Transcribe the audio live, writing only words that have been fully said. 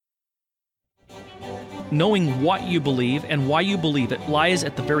Knowing what you believe and why you believe it lies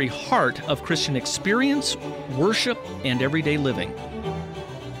at the very heart of Christian experience, worship, and everyday living.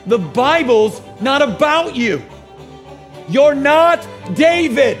 The Bible's not about you. You're not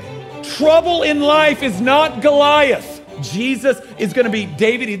David. Trouble in life is not Goliath. Jesus is going to be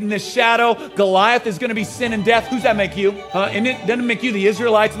David in the shadow. Goliath is going to be sin and death. Who's that make you? And it doesn't make you the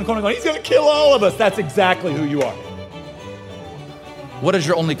Israelites in the corner going, he's going to kill all of us. That's exactly who you are. What is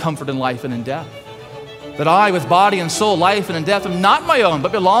your only comfort in life and in death? That I, with body and soul, life and in death, am not my own,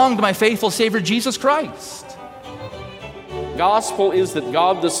 but belong to my faithful Savior, Jesus Christ. Gospel is that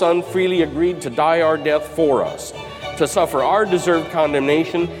God the Son freely agreed to die our death for us, to suffer our deserved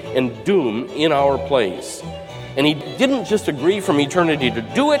condemnation and doom in our place. And he didn't just agree from eternity to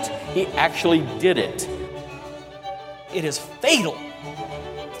do it, he actually did it. It is fatal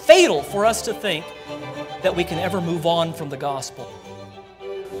for us to think that we can ever move on from the gospel.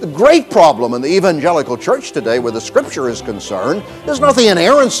 The great problem in the evangelical church today where the Scripture is concerned is not the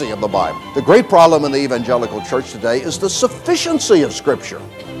inerrancy of the Bible. The great problem in the evangelical church today is the sufficiency of Scripture.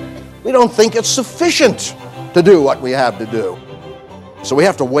 We don't think it's sufficient to do what we have to do. So we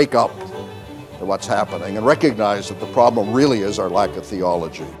have to wake up to what's happening and recognize that the problem really is our lack of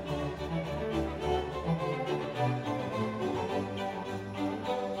theology.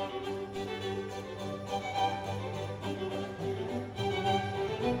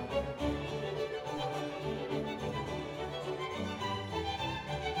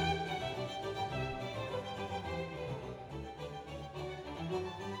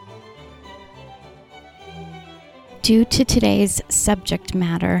 Due to today's subject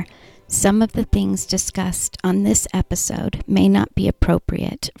matter, some of the things discussed on this episode may not be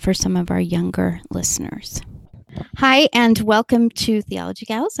appropriate for some of our younger listeners. Hi, and welcome to Theology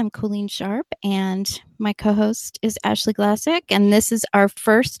Gals. I'm Colleen Sharp, and my co-host is Ashley Glassick, and this is our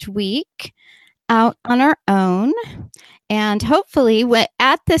first week out on our own. And hopefully,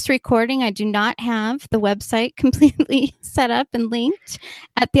 at this recording, I do not have the website completely set up and linked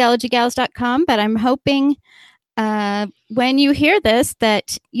at theologygals.com, but I'm hoping when you hear this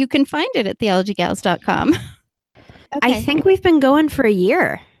that you can find it at theologygals.com. Okay. I think we've been going for a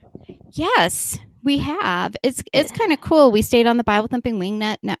year. Yes, we have. It's kind of cool. We stayed on the Bible Thumping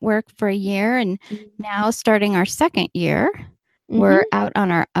Wingnut network for a year, and now starting our second year, we're out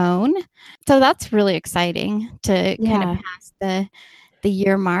on our own. So that's really exciting to kind of pass the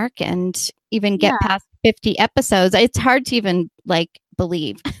year mark and even get past 50 episodes. It's hard to even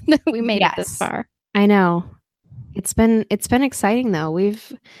believe that we made it this far. I know. It's been exciting though. I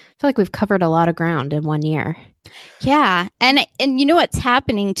feel like we've covered a lot of ground in 1 year. Yeah. And you know what's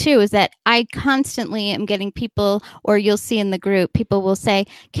happening too is that I constantly am getting people, or you'll see in the group, people will say,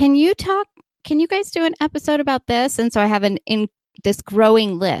 can you guys do an episode about this? And so I have this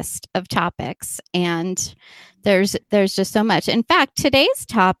growing list of topics, and there's just so much. In fact, today's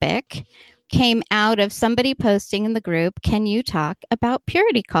topic came out of somebody posting in the group, can you talk about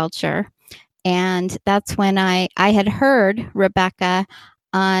purity culture? And that's when I had heard Rebecca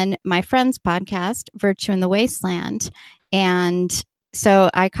on my friend's podcast, Virtue in the Wasteland. And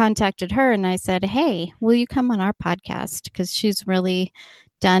so I contacted her and I said, hey, will you come on our podcast? Because she's really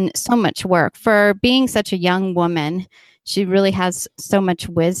done so much work. For being such a young woman, she really has so much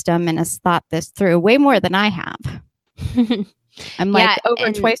wisdom and has thought this through way more than I have. I'm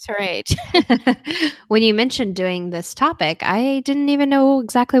over twice her age. When you mentioned doing this topic, I didn't even know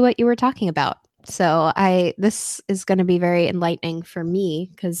exactly what you were talking about. So this is going to be very enlightening for me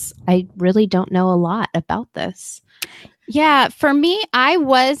because I really don't know a lot about this. Yeah, for me, I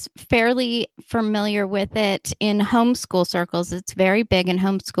was fairly familiar with it in homeschool circles. It's very big in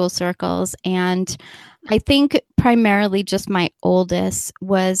homeschool circles. And I think primarily just my oldest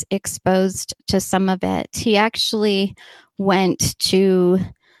was exposed to some of it. He actually went to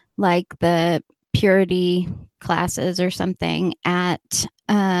the purity classes or something at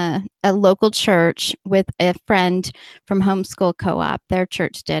a local church with a friend from Homeschool Co-op. Their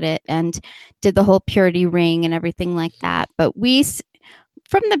church did it and did the whole purity ring and everything like that. But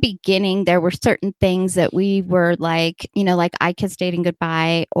from the beginning, there were certain things that we were like I Kiss Dating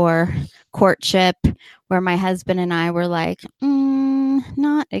Goodbye or courtship, where my husband and I were like,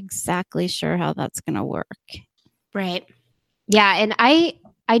 not exactly sure how that's going to work. Right. Yeah. And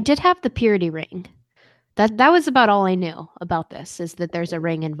I did have the purity ring. That was about all I knew about this, is that there's a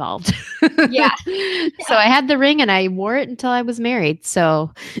ring involved. Yeah. So I had the ring and I wore it until I was married.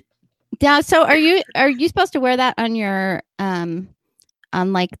 So yeah. So are you supposed to wear that on your on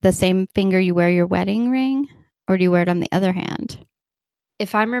the same finger you wear your wedding ring, or do you wear it on the other hand?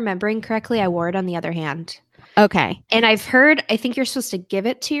 If I'm remembering correctly, I wore it on the other hand. Okay. And I've heard, I think you're supposed to give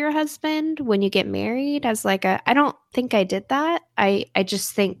it to your husband when you get married as like I don't think I did that. I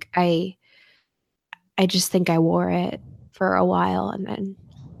just think I wore it for a while, and then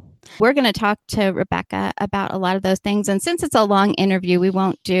We're going to talk to Rebecca about a lot of those things. And since it's a long interview, we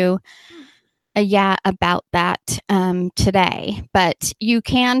won't do a about that today. But you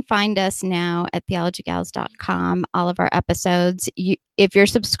can find us now at theologygals.com, all of our episodes. If you're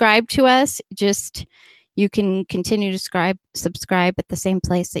subscribed to us, you can continue to subscribe at the same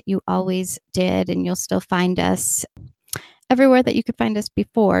place that you always did, and you'll still find us everywhere that you could find us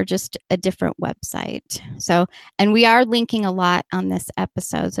before, just a different website. So, and we are linking a lot on this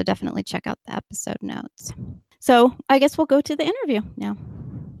episode, so definitely check out the episode notes. So I guess we'll go to the interview now.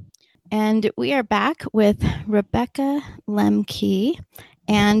 And we are back with Rebecca Lemke.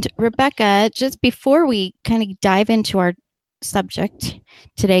 And Rebecca, just before we kind of dive into our subject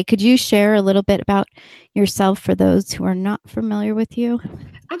today, could you share a little bit about yourself for those who are not familiar with you?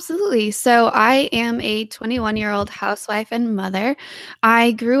 Absolutely. So I am a 21-year-old housewife and mother.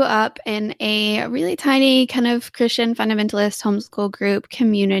 I grew up in a really tiny kind of Christian fundamentalist homeschool group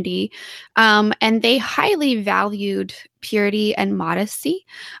community, and they highly valued purity and modesty,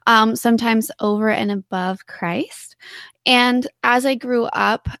 sometimes over and above Christ. And as I grew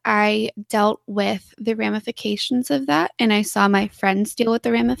up, I dealt with the ramifications of that, and I saw my friends deal with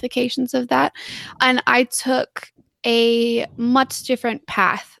the ramifications of that. And I took a much different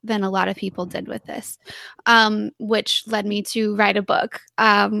path than a lot of people did with this, which led me to write a book.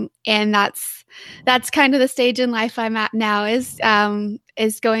 And that's kind of the stage in life I'm at now, is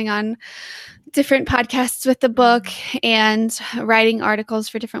going on different podcasts with the book and writing articles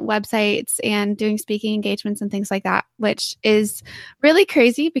for different websites and doing speaking engagements and things like that, which is really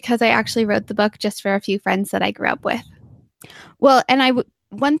crazy because I actually wrote the book just for a few friends that I grew up with. Well, and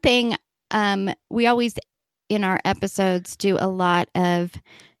one thing, we always in our episodes do a lot of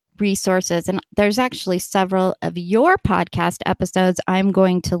resources, and there's actually several of your podcast episodes I'm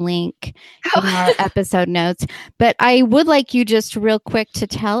going to link in our episode notes. But I would like you just real quick to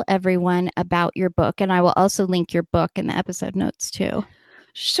tell everyone about your book, and I will also link your book in the episode notes too.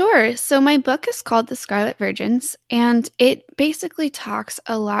 Sure. So my book is called The Scarlet Virgins, and it basically talks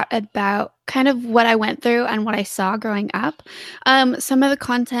a lot about kind of what I went through and what I saw growing up. Some of the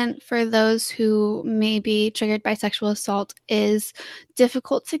content for those who may be triggered by sexual assault is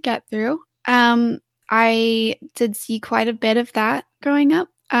difficult to get through. I did see quite a bit of that growing up.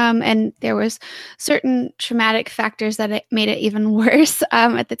 And there was certain traumatic factors that made it even worse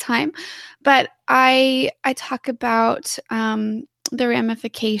at the time. But I talk about the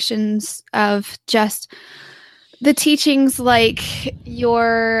ramifications of just the teachings, like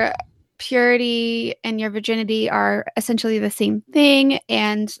your purity and your virginity are essentially the same thing,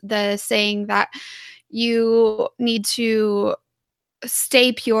 and the saying that you need to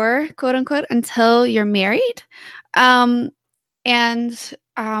stay pure, quote unquote, until you're married. I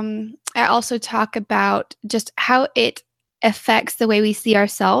also talk about just how it affects the way we see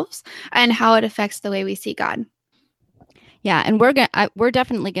ourselves and how it affects the way we see God. Yeah, and we're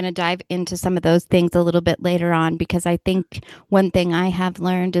definitely going to dive into some of those things a little bit later on, because I think one thing I have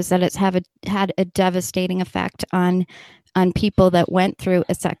learned is that it's had a devastating effect on people that went through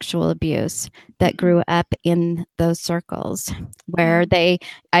a sexual abuse, that grew up in those circles, where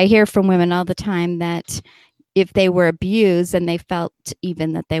I hear from women all the time that if they were abused, and they felt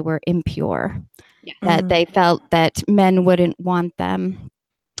even that they were impure, that they felt that men wouldn't want them.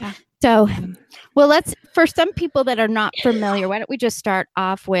 Yeah. So, well, for some people that are not familiar, why don't we just start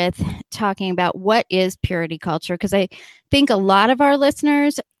off with talking about what is purity culture? Because I think a lot of our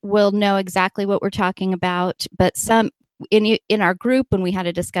listeners will know exactly what we're talking about, but some in our group, when we had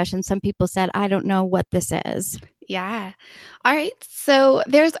a discussion, some people said, I don't know what this is. Yeah. All right. So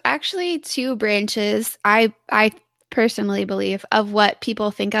there's actually two branches, I personally believe, of what people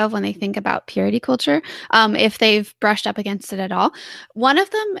think of when they think about purity culture, if they've brushed up against it at all. One of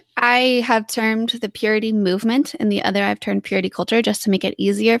them I have termed the purity movement, and the other I've termed purity culture, just to make it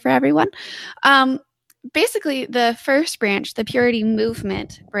easier for everyone. Basically, the first branch, the purity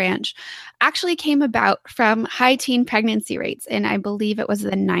movement branch, actually came about from high teen pregnancy rates in, I believe it was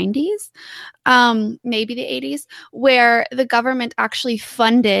the 90s, maybe the 80s, where the government actually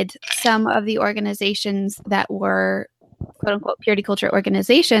funded some of the organizations that were quote unquote purity culture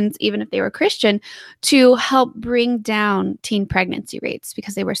organizations, even if they were Christian, to help bring down teen pregnancy rates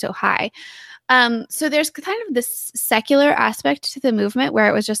because they were so high. So there's kind of this secular aspect to the movement, where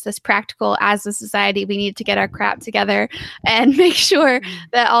it was just this practical, as a society, we need to get our crap together and make sure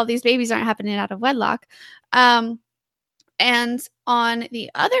that all these babies aren't happening out of wedlock. And And on the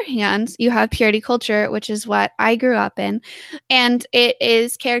other hand, you have purity culture, which is what I grew up in. And it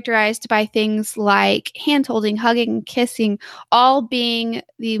is characterized by things like hand-holding, hugging, kissing, all being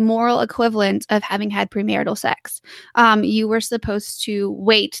the moral equivalent of having had premarital sex. You were supposed to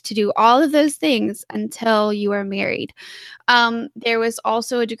wait to do all of those things until you were married. There was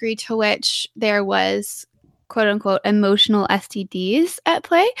also a degree to which there was quote unquote emotional STDs at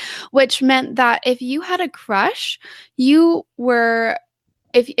play, which meant that if you had a crush, you were,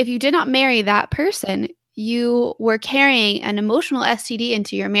 if you did not marry that person, you were carrying an emotional STD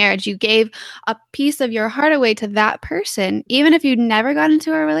into your marriage. You gave a piece of your heart away to that person, even if you never got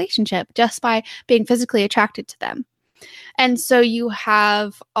into a relationship, just by being physically attracted to them. And so you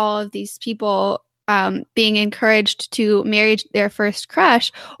have all of these people being encouraged to marry their first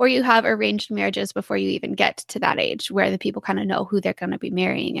crush, or you have arranged marriages before you even get to that age where the people kind of know who they're going to be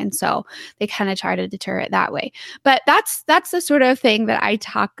marrying. And so they kind of try to deter it that way. But that's the sort of thing that I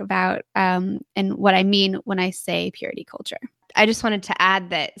talk about and what I mean when I say purity culture. I just wanted to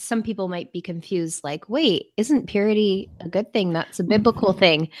add that some people might be confused, like, wait, isn't purity a good thing? That's a biblical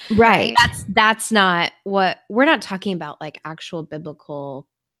thing. Right. That's not what we're not talking about, like actual biblical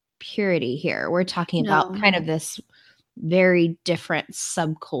purity here. We're talking about kind of this very different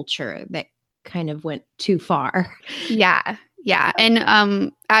subculture that kind of went too far. Yeah.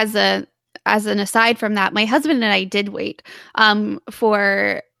 And as an aside from that, my husband and I did wait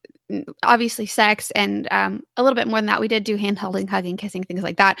for obviously sex and a little bit more than that. We did do hand holding, hugging, kissing, things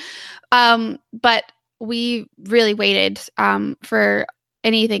like that. But we really waited for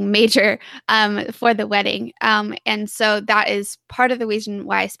anything major for the wedding. And so that is part of the reason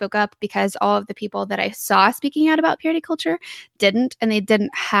why I spoke up, because all of the people that I saw speaking out about purity culture didn't, and they didn't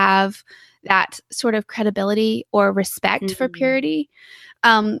have that sort of credibility or respect for purity,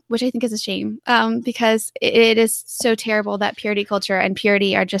 which I think is a shame, because it is so terrible that purity culture and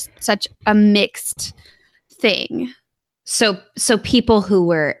purity are just such a mixed thing. So people who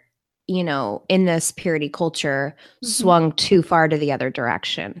were, in this purity culture swung too far to the other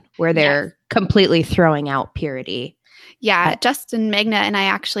direction where they're completely throwing out purity. Yeah, Justin Megna and I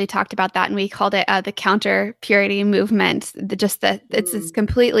actually talked about that, and we called it the counter purity movement. It's this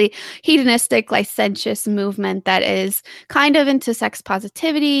completely hedonistic, licentious movement that is kind of into sex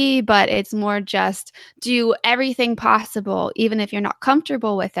positivity, but it's more just do everything possible, even if you're not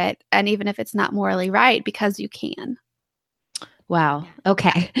comfortable with it, and even if it's not morally right, because you can. Wow.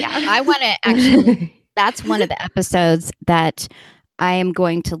 Okay. Yeah, I want to actually, that's one of the episodes that I am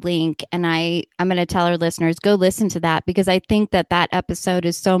going to link, and I'm going to tell our listeners, go listen to that, because I think that episode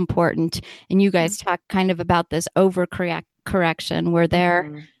is so important. And you guys talk kind of about this overcorrection where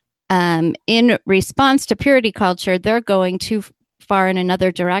they're in response to purity culture, they're going too far in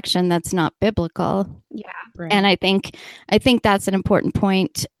another direction that's not biblical. Yeah. Right. And I think that's an important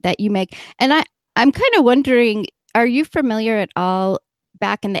point that you make. And I'm kind of wondering, are you familiar at all?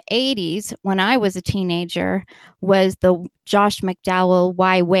 Back in the 80s, when I was a teenager, was the Josh McDowell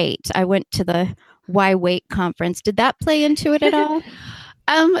Why Wait? I went to the Why Wait conference. Did that play into it at all?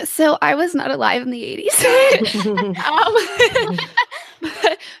 So I was not alive in the 80s.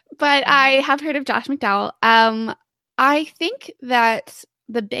 But I have heard of Josh McDowell. I think that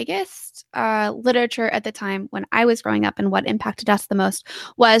the biggest literature at the time when I was growing up and what impacted us the most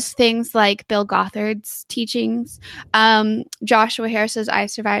was things like Bill Gothard's teachings, Joshua Harris's I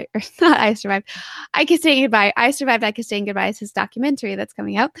Survived, or not I Survived, I Kissed Saying Goodbye. I Survived, I Kissed Saying Goodbye is his documentary that's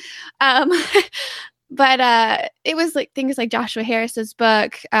coming out. But it was like things like Joshua Harris's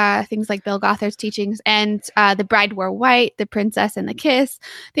book, things like Bill Gothard's teachings, and The Bride Wore White, The Princess and the Kiss,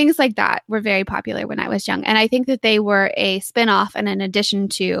 things like that were very popular when I was young. And I think that they were a spinoff and an addition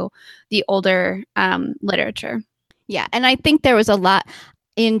to the older literature. Yeah, and I think there was a lot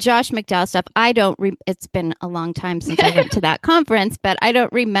in Josh McDowell stuff. It's been a long time since I went to that conference, but I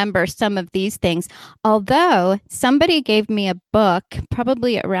don't remember some of these things. Although somebody gave me a book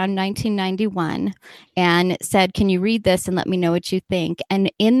probably around 1991 and said, can you read this and let me know what you think? And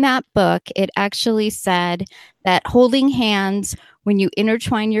in that book, it actually said that holding hands when you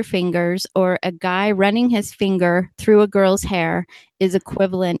intertwine your fingers, or a guy running his finger through a girl's hair, is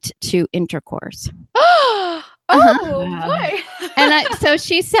equivalent to intercourse. Boy. And so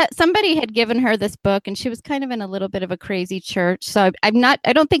she said somebody had given her this book, and she was kind of in a little bit of a crazy church. So I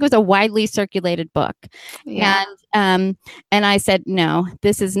don't think it was a widely circulated book. Yeah. And I said, no,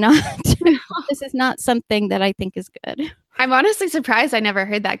 this is not something that I think is good. I'm honestly surprised I never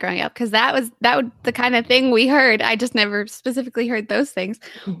heard that growing up, because that was the kind of thing we heard. I just never specifically heard those things.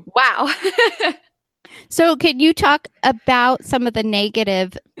 Wow. So can you talk about some of the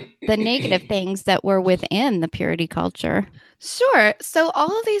negative things that were within the purity culture? Sure. So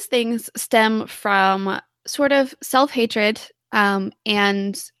all of these things stem from sort of self-hatred,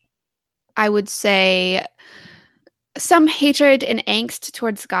 and I would say some hatred and angst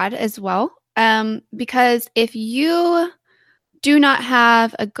towards God as well. Because if you do not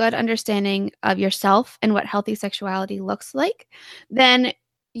have a good understanding of yourself and what healthy sexuality looks like, then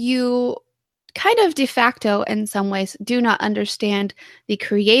you kind of de facto, in some ways, do not understand the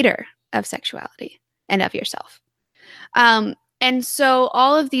creator of sexuality and of yourself. And so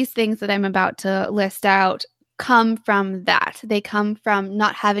all of these things that I'm about to list out come from that. They come from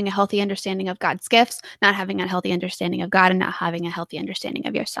not having a healthy understanding of God's gifts, not having a healthy understanding of God, and not having a healthy understanding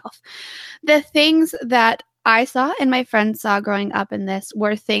of yourself. The things that I saw and my friends saw growing up in this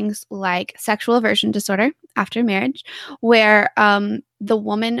were things like sexual aversion disorder after marriage, where the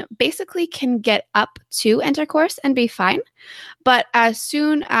woman basically can get up to intercourse and be fine. But as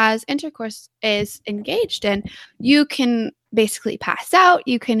soon as intercourse is engaged in, you can basically pass out.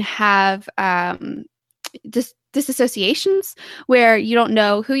 You can have disassociations where you don't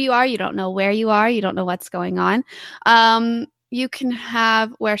know who you are, you don't know where you are, you don't know what's going on. You can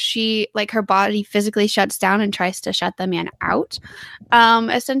have where she, like, her body physically shuts down and tries to shut the man out,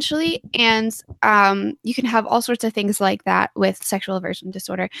 essentially. And you can have all sorts of things like that with sexual aversion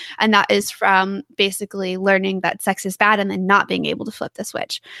disorder. And that is from basically learning that sex is bad and then not being able to flip the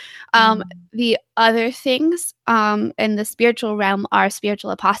switch. The other things in the spiritual realm are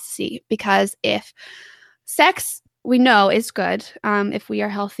spiritual apostasy, because if sex, we know, is good, if we are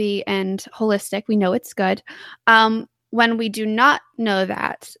healthy and holistic, we know it's good. When we do not know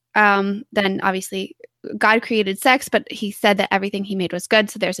that, then obviously God created sex, but he said that everything he made was good.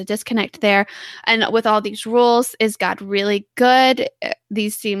 So there's a disconnect there. And with all these rules, is God really good?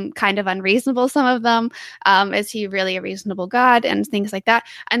 These seem kind of unreasonable, some of them. Is he really a reasonable God? And things like that.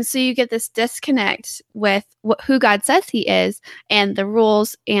 And so you get this disconnect with who God says he is and the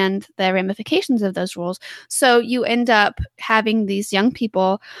rules and the ramifications of those rules. So you end up having these young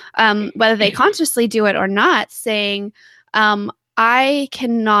people, whether they consciously do it or not, saying, I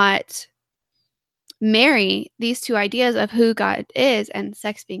cannot marry these two ideas of who God is and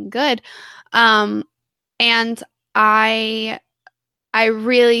sex being good. And I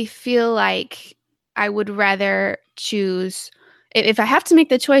really feel like I would rather choose, if I have to make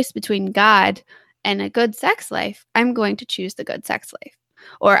the choice between God and a good sex life, I'm going to choose the good sex life.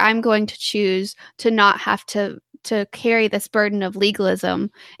 Or I'm going to choose to not have to carry this burden of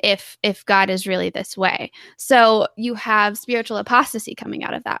legalism if God is really this way. So you have spiritual apostasy coming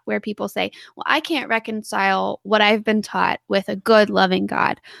out of that, where people say, well, I can't reconcile what I've been taught with a good, loving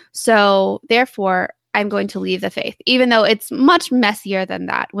God. So therefore, I'm going to leave the faith, even though it's much messier than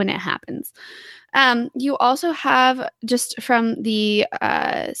that when it happens. You also have, just from the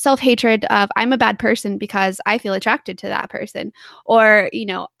self-hatred of, I'm a bad person because I feel attracted to that person, or,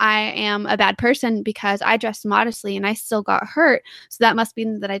 I am a bad person because I dressed modestly and I still got hurt. So that must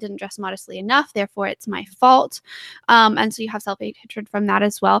mean that I didn't dress modestly enough. Therefore, it's my fault. And so you have self-hatred from that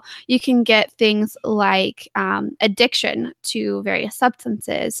as well. You can get things like addiction to various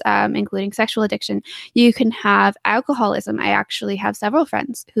substances, including sexual addiction. You can have alcoholism. I actually have several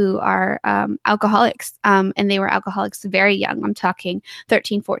friends who are alcoholics, and they were alcoholics very young. I'm talking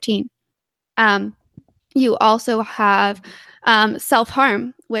 13, 14. You also have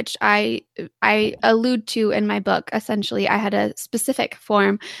self-harm, which I allude to in my book. Essentially, I had a specific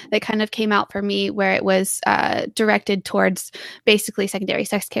form that kind of came out for me where it was directed towards basically secondary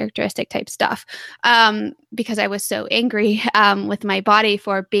sex characteristic type stuff, because I was so angry with my body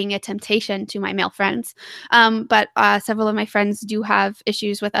for being a temptation to my male friends. But several of my friends do have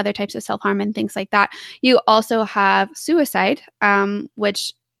issues with other types of self-harm and things like that. You also have suicide,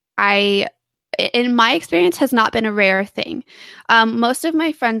 which in my experience, has not been a rare thing. Most of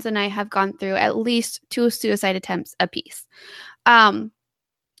my friends and I have gone through at least 2 suicide attempts apiece. And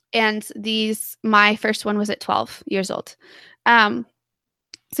my first one was at 12 years old.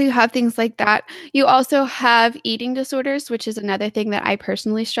 So you have things like that. You also have eating disorders, which is another thing that I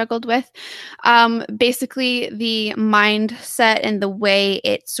personally struggled with. Basically, the mindset and the way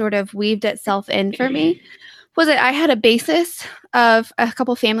it sort of weaved itself in for me was that I had a basis of a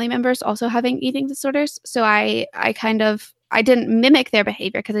couple family members also having eating disorders. So I didn't mimic their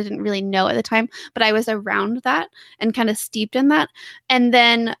behavior because I didn't really know at the time, but I was around that and kind of steeped in that. And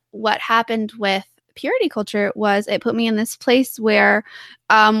then what happened with purity culture was it put me in this place where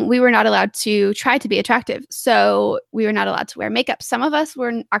we were not allowed to try to be attractive. So we were not allowed to wear makeup. Some of us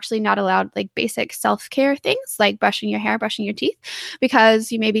were actually not allowed like basic self-care things like brushing your hair, brushing your teeth,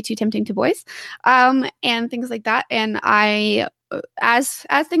 because you may be too tempting to boys, and things like that. And as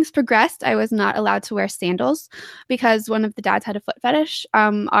things progressed, I was not allowed to wear sandals because one of the dads had a foot fetish.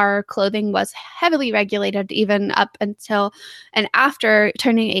 Our clothing was heavily regulated even up until and after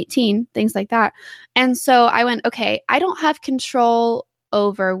turning 18, things like that. And so I went, okay, I don't have control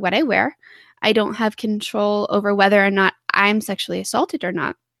over what I wear. I don't have control over whether or not I'm sexually assaulted or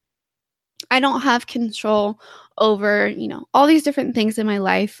not. I don't have control over, all these different things in my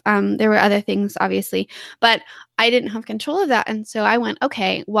life. There were other things, obviously, but I didn't have control of that. And so I went,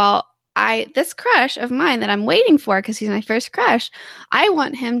 okay, well, this crush of mine that I'm waiting for, because he's my first crush, I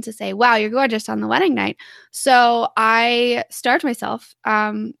want him to say, wow, you're gorgeous on the wedding night. So I starved myself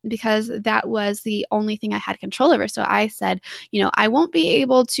because that was the only thing I had control over. So I said, I won't be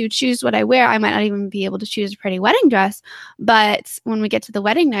able to choose what I wear. I might not even be able to choose a pretty wedding dress. But when we get to the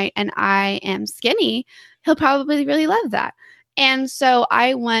wedding night and I am skinny, he'll probably really love that. And so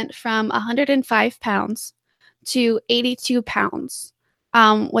I went from 105 pounds to 82 pounds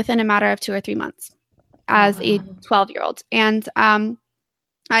within a matter of 2 or 3 months as a 12-year-old. And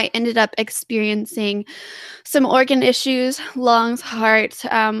I ended up experiencing some organ issues, lungs, heart.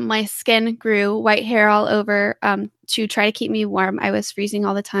 My skin grew, white hair all over to try to keep me warm. I was freezing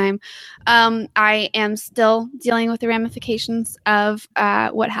all the time. I am still dealing with the ramifications of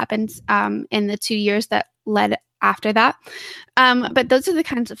what happened in the 2 years that led after that. But those are the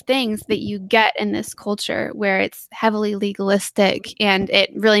kinds of things that you get in this culture where it's heavily legalistic and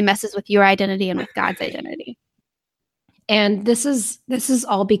it really messes with your identity and with God's identity. And this is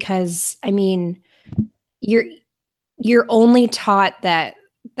all because, I mean, you're only taught that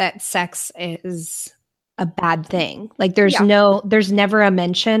sex is a bad thing. Like there's never a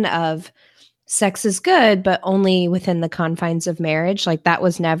mention of sex is good, but only within the confines of marriage. Like that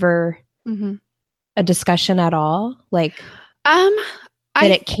was never a discussion at all. Like that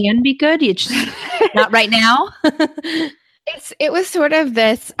it can be good. It's just not right now. It was sort of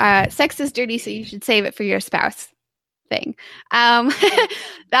this sex is dirty, so you should save it for your spouse thing.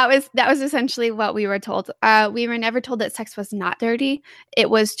 That was essentially what we were told. We were never told that sex was not dirty. It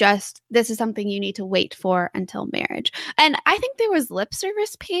was just, this is something you need to wait for until marriage. And I think there was lip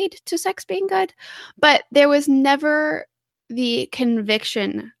service paid to sex being good, but there was never the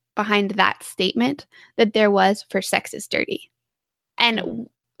conviction behind that statement that there was for sex is dirty. And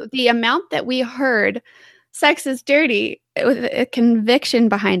the amount that we heard sex is dirty with a conviction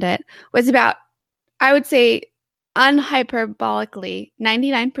behind it was about, I would say, unhyperbolically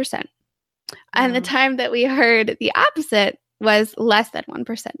 99%. And the time that we heard the opposite was less than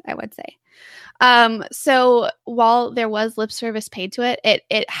 1%, I would say. So while there was lip service paid to it,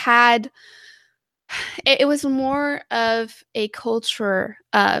 it was more of a culture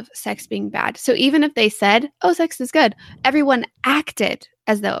of sex being bad. So even if they said, oh, sex is good, everyone acted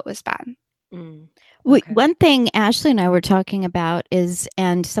as though it was bad. Okay. One thing Ashley and I were talking about is,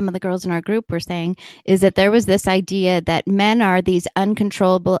 and some of the girls in our group were saying, is that there was this idea that men are these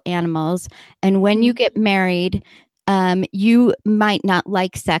uncontrollable animals. And when you get married, you might not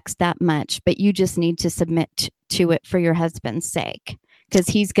like sex that much, but you just need to submit to it for your husband's sake because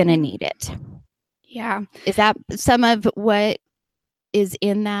he's going to need it. Yeah. Is that some of what is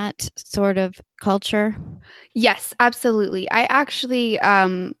in that sort of culture? Yes, absolutely. I actually,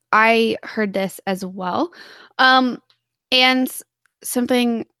 I heard this as well. And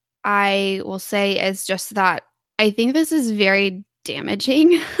something I will say is just that I think this is very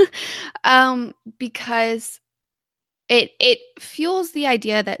damaging because it fuels the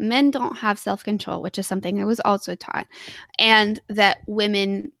idea that men don't have self-control, which is something I was also taught, and that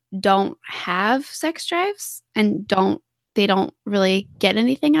women don't have sex drives and they don't really get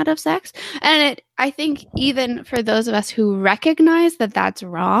anything out of sex. And I think even for those of us who recognize that that's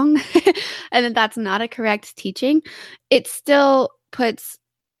wrong and that that's not a correct teaching, it still puts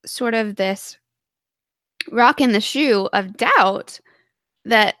sort of this rock in the shoe of doubt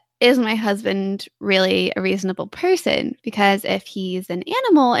that, is my husband really a reasonable person? Because if he's an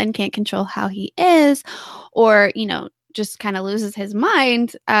animal and can't control how he is, or, just kind of loses his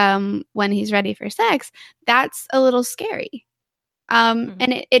mind when he's ready for sex, that's a little scary.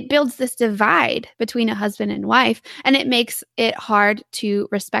 And it builds this divide between a husband and wife, and it makes it hard to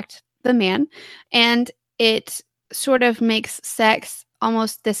respect the man. And it sort of makes sex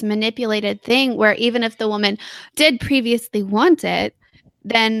almost this manipulated thing where even if the woman did previously want it,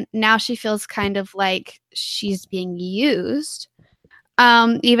 then now she feels kind of like she's being used.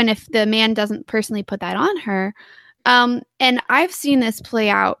 even if the man doesn't personally put that on her. And I've seen this play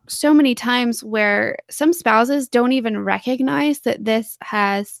out so many times where some spouses don't even recognize that this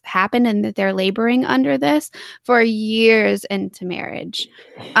has happened and that they're laboring under this for years into marriage.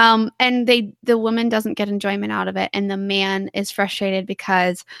 And the woman doesn't get enjoyment out of it, and the man is frustrated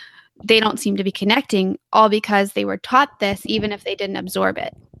because they don't seem to be connecting, all because they were taught this, even if they didn't absorb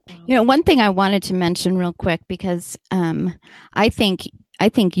it. One thing I wanted to mention real quick, because I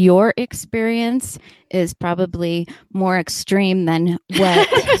think your experience is probably more extreme than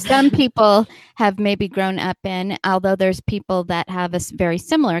what some people have maybe grown up in, although there's people that have a very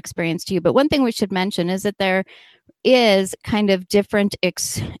similar experience to you. But one thing we should mention is that there is kind of different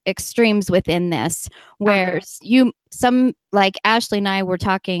extremes within this, where some like Ashley and I were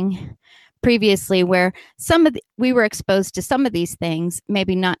talking previously, where we were exposed to some of these things,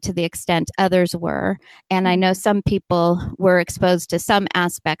 maybe not to the extent others were. And I know some people were exposed to some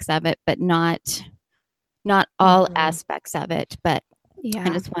aspects of it, but not all aspects of it. But I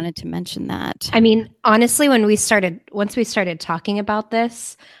just wanted to mention that. I mean, honestly, once we started talking about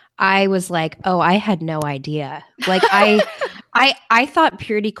this, I was like, oh, I had no idea. Like I thought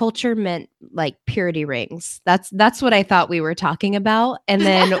purity culture meant like purity rings. That's what I thought we were talking about. And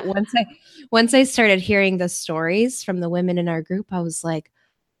then once I started hearing the stories from the women in our group, I was like,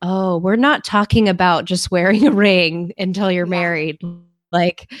 oh, we're not talking about just wearing a ring until you're married.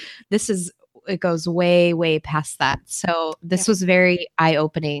 Like it goes way, way past that. So this was very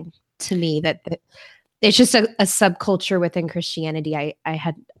eye-opening to me that it's just a subculture within Christianity I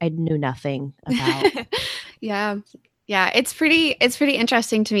knew nothing about. Yeah. It's pretty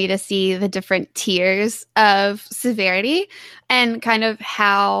interesting to me to see the different tiers of severity and kind of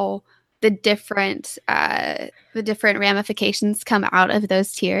how the different ramifications come out of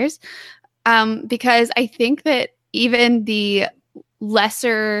those tiers. Because I think that even the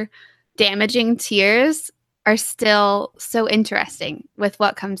lesser damaging tiers are still so interesting with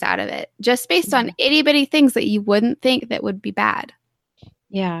what comes out of it, just based on itty bitty things that you wouldn't think that would be bad.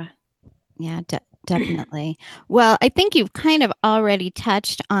 Yeah, definitely. Well, I think you've kind of already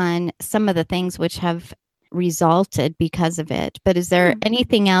touched on some of the things which have resulted because of it, but is there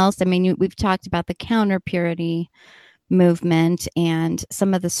anything else? I mean, we've talked about the counter purity movement and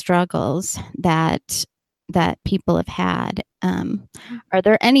some of the struggles that people have had. Are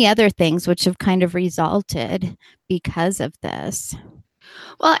there any other things which have kind of resulted because of this?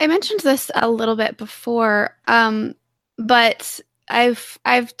 Well, I mentioned this a little bit before, but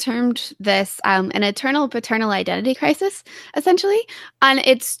I've termed this an eternal paternal identity crisis, essentially. And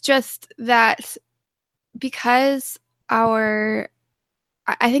it's just that because I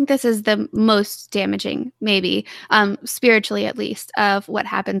think this is the most damaging, maybe, spiritually at least, of what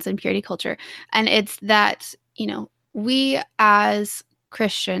happens in purity culture. And it's that, we as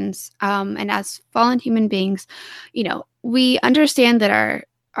Christians and as fallen human beings, we understand that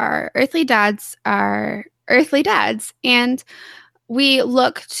our earthly dads are earthly dads, and we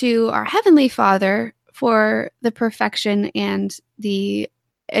look to our Heavenly Father for the perfection and the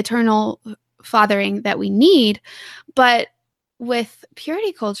eternal fathering that we need. But with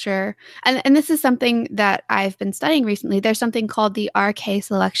purity culture, and this is something that I've been studying recently, there's something called the RK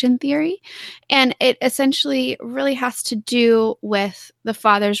selection theory. And it essentially really has to do with the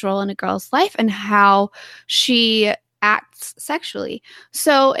father's role in a girl's life and how she acts sexually.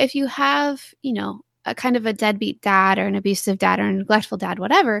 So if you have, a kind of a deadbeat dad or an abusive dad or a neglectful dad,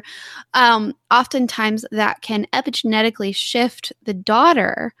 whatever, oftentimes that can epigenetically shift the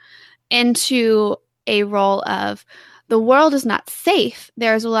daughter into a role of, the world is not safe.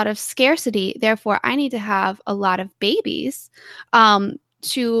 There's a lot of scarcity. Therefore, I need to have a lot of babies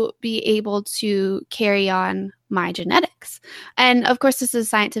to be able to carry on my genetics. And of course, this is a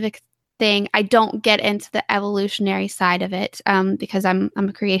scientific thing. I don't get into the evolutionary side of it because I'm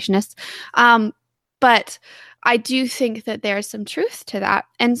a creationist. But I do think that there's some truth to that.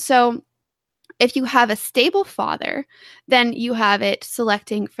 And so if you have a stable father, then you have it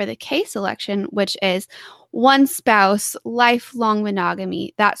selecting for the K selection, which is one spouse, lifelong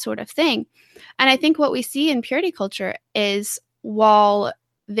monogamy, that sort of thing. And I think what we see in purity culture is, while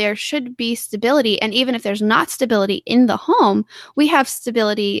there should be stability, and even if there's not stability in the home, we have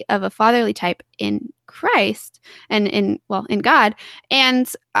stability of a fatherly type in Christ and in God.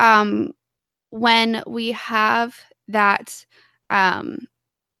 And when we have that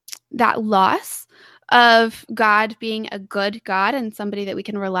loss of God being a good God and somebody that we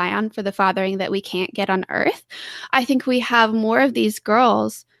can rely on for the fathering that we can't get on earth, I think we have more of these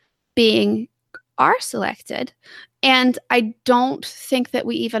girls are selected. And I don't think that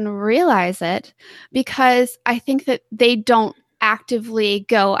we even realize it, because I think that they don't actively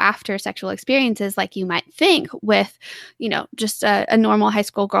go after sexual experiences like you might think with, just a normal high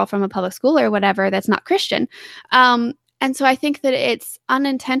school girl from a public school or whatever that's not Christian. And so I think that it's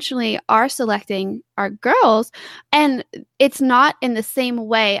unintentionally are selecting our girls, and it's not in the same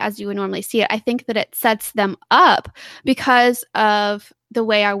way as you would normally see it. I think that it sets them up because of the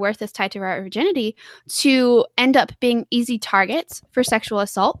way our worth is tied to our virginity to end up being easy targets for sexual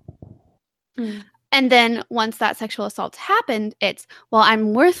assault. And then once that sexual assault happened, it's, well,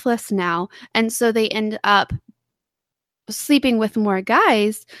 I'm worthless now. And so they end up sleeping with more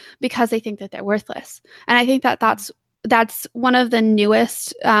guys because they think that they're worthless. And I think that that's one of the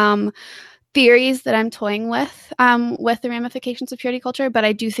newest theories that I'm toying with the ramifications of purity culture. But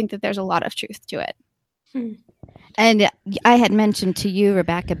I do think that there's a lot of truth to it. And I had mentioned to you,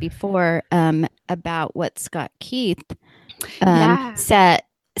 Rebecca, before about what Scott Keith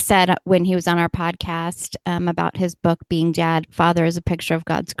said when he was on our podcast about his book, Being Dad, Father is a Picture of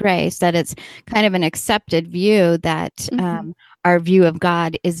God's Grace, that it's kind of an accepted view that our view of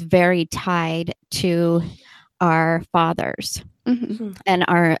God is very tied to our fathers and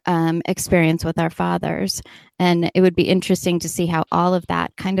our experience with our fathers. And it would be interesting to see how all of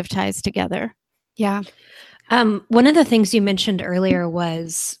that kind of ties together. Yeah. One of the things you mentioned earlier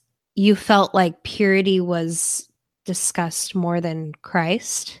was you felt like purity was discussed more than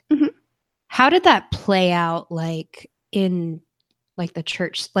Christ. How did that play out, like in like the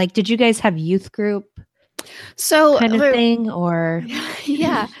church? Like, did you guys have youth group kind of thing, or?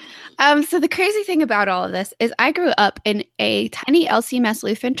 Yeah. So the crazy thing about all of this is I grew up in a tiny LCMS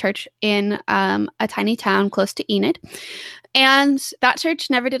Lutheran church in a tiny town close to Enid. And that church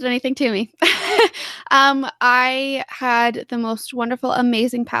never did anything to me. I had the most wonderful,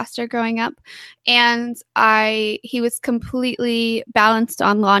 amazing pastor growing up. And he was completely balanced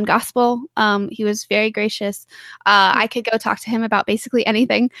on law and gospel. He was very gracious. I could go talk to him about basically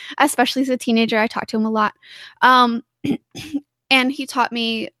anything, especially as a teenager. I talked to him a lot. And he taught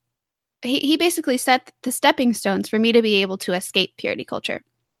me, he basically set the stepping stones for me to be able to escape purity culture.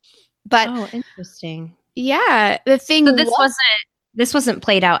 But interesting. Yeah, the thing so this wasn't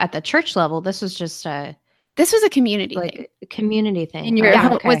played out at the church level. This was just a community thing. A community thing. In your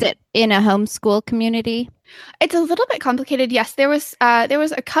was it in a homeschool community? It's a little bit complicated. Yes, there was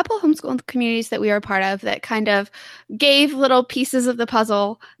a couple homeschool communities that we were a part of that kind of gave little pieces of the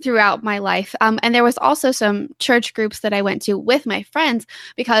puzzle throughout my life. And there was also some church groups that I went to with my friends,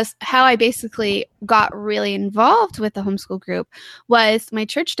 because how I basically got really involved with the homeschool group was my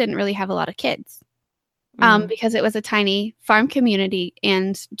church didn't really have a lot of kids. Because it was a tiny farm community,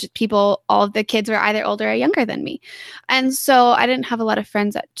 and all of the kids were either older or younger than me. And so I didn't have a lot of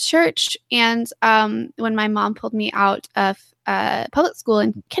friends at church. And when my mom pulled me out of public school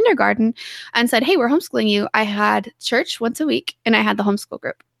in kindergarten and said, "Hey, we're homeschooling you," I had church once a week and I had the homeschool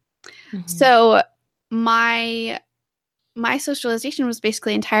group. So my socialization was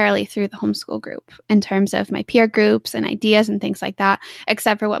basically entirely through the homeschool group in terms of my peer groups and ideas and things like that,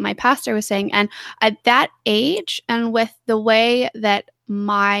 except for what my pastor was saying. And at that age, and with the way that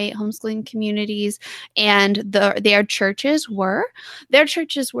my homeschooling communities and their churches were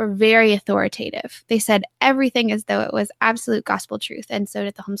very authoritative. They said everything as though it was absolute gospel truth, and so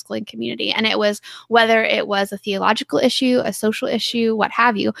did the homeschooling community. And it was whether it was a theological issue, a social issue, what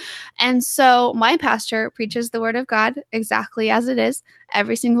have you. And so my pastor preaches the word of God exactly as it is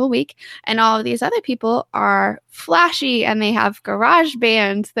every single week, and all of these other people are flashy and they have garage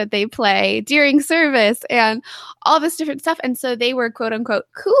bands that they play during service and all this different stuff. And so they were quote unquote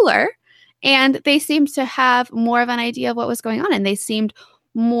cooler, and they seemed to have more of an idea of what was going on, and they seemed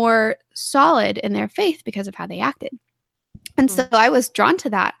more solid in their faith because of how they acted. And so I was drawn to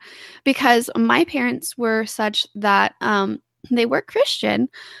that because my parents were such that they were Christian,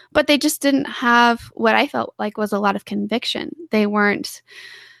 but they just didn't have what I felt like was a lot of conviction. They weren't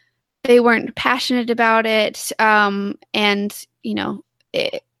passionate about it. And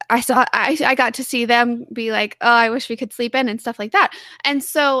I got to see them be like, "Oh, I wish we could sleep in," and stuff like that. And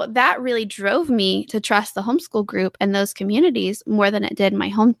so that really drove me to trust the homeschool group and those communities more than it did my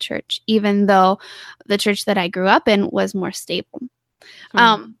home church, even though the church that I grew up in was more stable.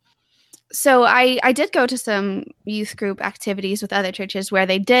 So I did go to some youth group activities with other churches where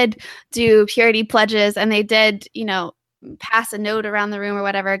they did do purity pledges, and they did, pass a note around the room or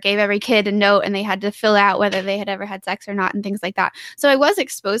whatever, gave every kid a note, and they had to fill out whether they had ever had sex or not and things like that. So I was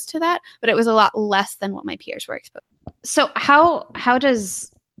exposed to that, but it was a lot less than what my peers were exposed to. So how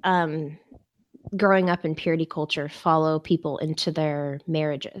does growing up in purity culture follow people into their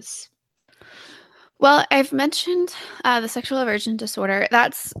marriages? Well, I've mentioned the sexual aversion disorder.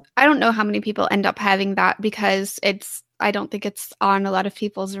 I don't know how many people end up having that because it's I don't think it's on a lot of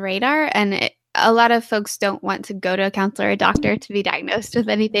people's radar. And a lot of folks don't want to go to a counselor or a doctor to be diagnosed with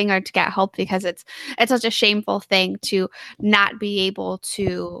anything or to get help, because it's such a shameful thing to not be able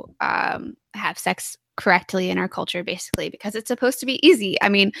to have sex correctly in our culture, basically, because it's supposed to be easy. I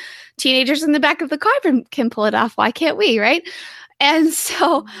mean, teenagers in the back of the car can pull it off. Why can't we, right? And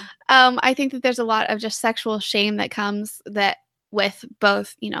so I think that there's a lot of just sexual shame that comes with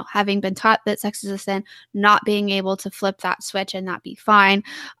both, having been taught that sex is a sin, not being able to flip that switch and not be fine.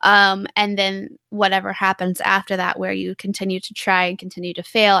 And then whatever happens after that, where you continue to try and continue to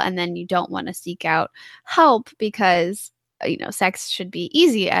fail, and then you don't want to seek out help because sex should be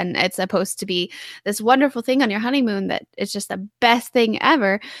easy and it's supposed to be this wonderful thing on your honeymoon that it's just the best thing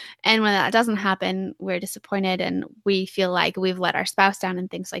ever. And when that doesn't happen, we're disappointed and we feel like we've let our spouse down and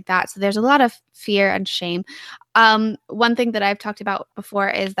things like that. So there's a lot of fear and shame. One thing that I've talked about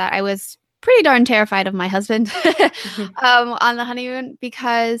before is that I was pretty darn terrified of my husband on the honeymoon,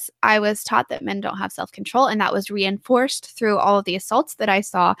 because I was taught that men don't have self-control, and that was reinforced through all of the assaults that I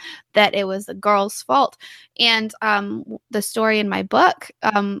saw, that it was the girl's fault. And the story in my book,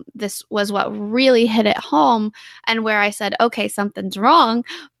 this was what really hit it home, and where I said, okay, something's wrong,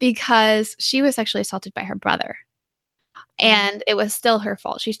 because she was sexually assaulted by her brother. And it was still her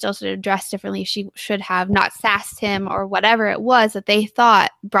fault. She still should have dressed differently. She should have not sassed him, or whatever it was that they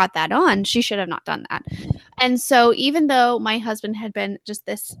thought brought that on. She should have not done that. And so even though my husband had been just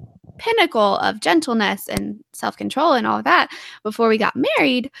this pinnacle of gentleness and self-control and all of that before we got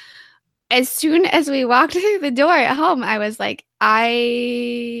married, as soon as we walked through the door at home, I was like,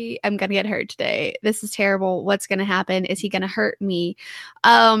 I am going to get hurt today. This is terrible. What's going to happen? Is he going to hurt me?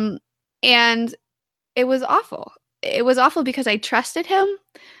 And it was awful. It was awful because I trusted him.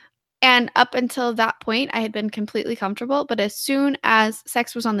 And up until that point, I had been completely comfortable. But as soon as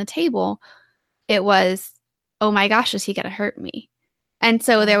sex was on the table, it was, oh my gosh, is he going to hurt me? And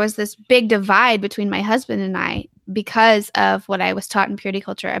so there was this big divide between my husband and I because of what I was taught in purity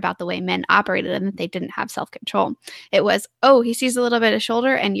culture about the way men operated and that they didn't have self-control. It was, oh, he sees a little bit of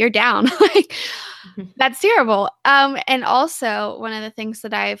shoulder and you're down. Like, that's terrible. And also, one of the things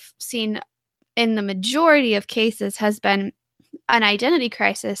that I've seen in the majority of cases has been an identity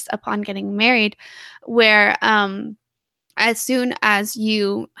crisis upon getting married, where as soon as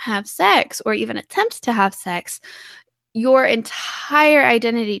you have sex or even attempt to have sex, your entire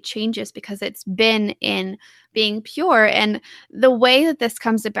identity changes because it's been in being pure. And the way that this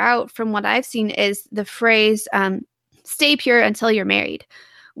comes about, from what I've seen, is the phrase, stay pure until you're married,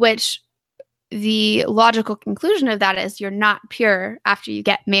 which the logical conclusion of that is you're not pure after you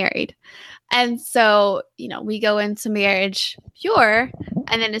get married. And so, we go into marriage pure,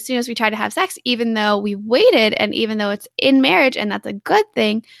 and then as soon as we try to have sex, even though we waited and even though it's in marriage and that's a good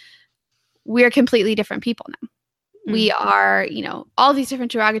thing, we're completely different people now. Mm-hmm. We are, all these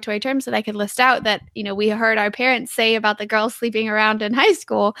different derogatory terms that I could list out that, we heard our parents say about the girls sleeping around in high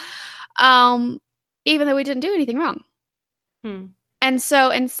school, even though we didn't do anything wrong. Hmm. And so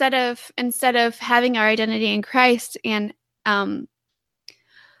instead of having our identity in Christ and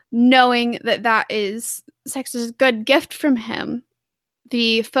knowing that sex is a good gift from him,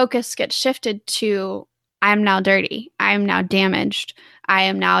 the focus gets shifted to, I am now dirty, I am now damaged, I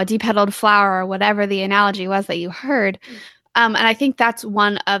am now a de-petaled flower, or whatever the analogy was that you heard. And I think that's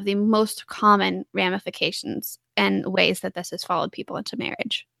one of the most common ramifications and ways that this has followed people into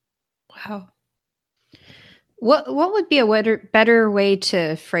marriage. Wow. What would be a better way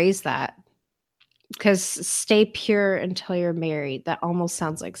to phrase that? Because stay pure until you're married, that almost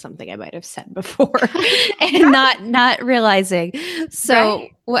sounds like something I might have said before and not realizing. So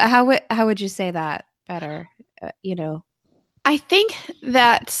right. How would you say that better? I think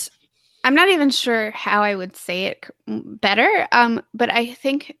that I'm not even sure how I would say it better. But I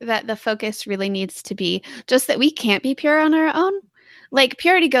think that the focus really needs to be just that we can't be pure on our own. Like,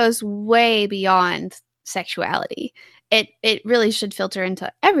 purity goes way beyond sexuality. It really should filter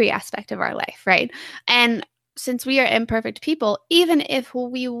into every aspect of our life, right? And since we are imperfect people, even if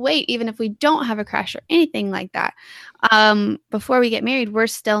we wait, even if we don't have a crush or anything like that, before we get married, we're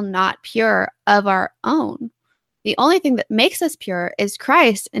still not pure of our own. The only thing that makes us pure is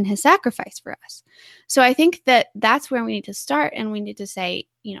Christ and his sacrifice for us. So I think that that's where we need to start, and we need to say,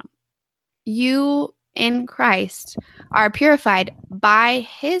 you in Christ are purified by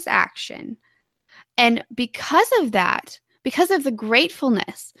his action. And because of that, because of the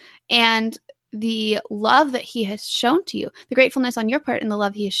gratefulness and the love that he has shown to you, the gratefulness on your part and the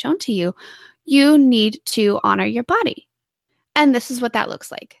love he has shown to you, you need to honor your body. And this is what that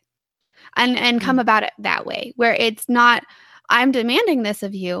looks like. And come about it that way, where it's not, I'm demanding this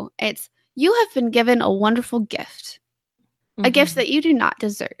of you. It's, you have been given a wonderful gift. a gift that you do not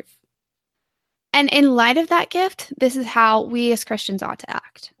deserve. And in light of that gift, this is how we as Christians ought to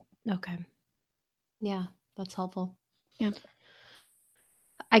act. Okay. Yeah, that's helpful. Yeah.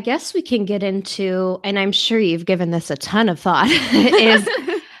 I guess we can get into, and I'm sure you've given this a ton of thought, is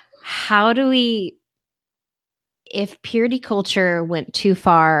how do we, if purity culture went too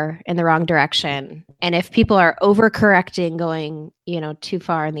far in the wrong direction, and if people are overcorrecting going, too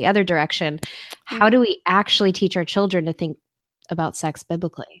far in the other direction, how do we actually teach our children to think about sex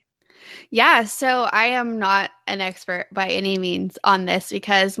biblically? Yeah, so I am not an expert by any means on this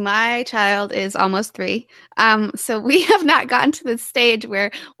because my child is almost 3. So we have not gotten to the stage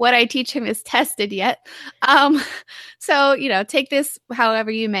where what I teach him is tested yet. So, take this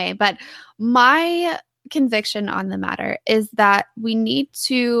however you may. But my conviction on the matter is that we need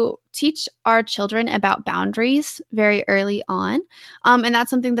to teach our children about boundaries very early on. And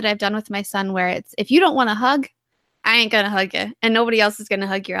that's something that I've done with my son where it's, if you don't want to hug, I ain't going to hug you, and nobody else is going to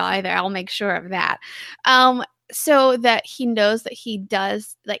hug you either. I'll make sure of that. So that he knows that he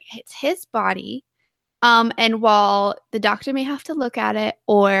does, like, it's his body. And while the doctor may have to look at it,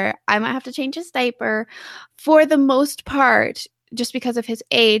 or I might have to change his diaper, for the most part, just because of his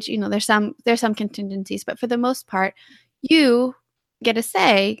age, there's some contingencies, but for the most part, you get a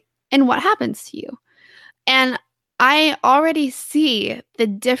say in what happens to you. And I already see the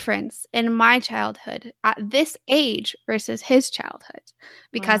difference in my childhood at this age versus his childhood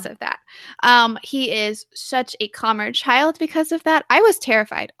because of that. He is such a calmer child because of that. I was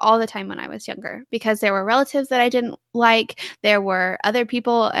terrified all the time when I was younger because there were relatives that I didn't like. There were other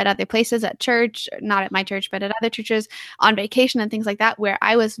people at other places at church, not at my church, but at other churches on vacation and things like that, where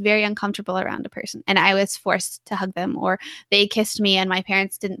I was very uncomfortable around a person and I was forced to hug them, or they kissed me and my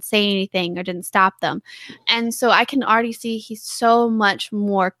parents didn't say anything or didn't stop them. And so I can already see he's so much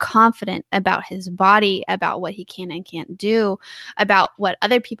more confident about his body, about what he can and can't do, about what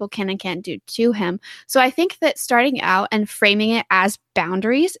other people can and can't do to him. So I think that starting out and framing it as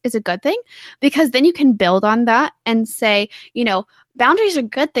boundaries is a good thing, because then you can build on that and say, boundaries are a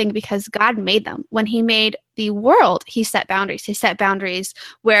good thing because God made them. When he made the world, he set boundaries. He set boundaries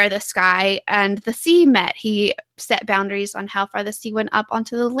where the sky and the sea met. He set boundaries on how far the sea went up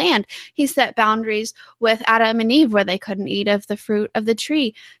onto the land. He set boundaries with Adam and Eve where they couldn't eat of the fruit of the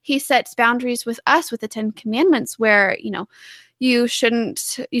tree. He sets boundaries with us with the 10 Commandments where, you should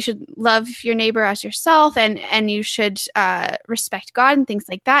love your neighbor as yourself, and you should respect God and things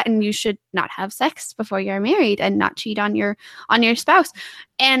like that. And you should not have sex before you're married and not cheat on your spouse.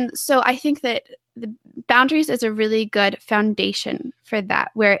 And so I think that the boundaries is a really good foundation for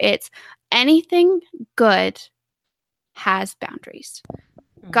that, where it's anything good has boundaries.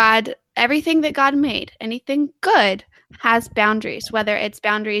 God, everything that God made, anything good has boundaries, whether it's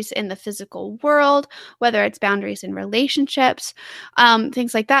boundaries in the physical world, whether it's boundaries in relationships,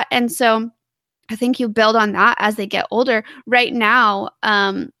 things like that. And so I think you build on that as they get older. Right now,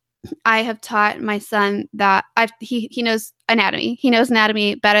 I have taught my son that he knows anatomy. He knows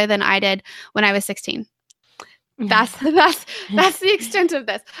anatomy better than I did when I was 16. That's the extent of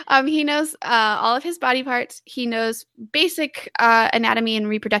this. He knows all of his body parts. He knows basic anatomy and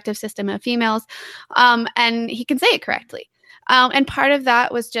reproductive system of females, and he can say it correctly. And part of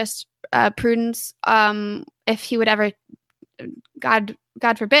that was just prudence. If he would ever, God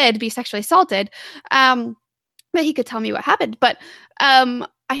forbid, be sexually assaulted, that he could tell me what happened. But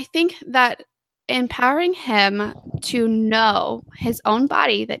I think that empowering him to know his own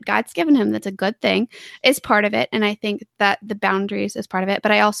body that God's given him, that's a good thing, is part of it. And I think that the boundaries is part of it.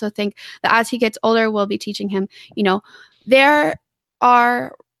 But I also think that as he gets older, we'll be teaching him, there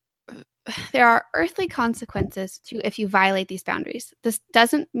are earthly consequences to if you violate these boundaries. This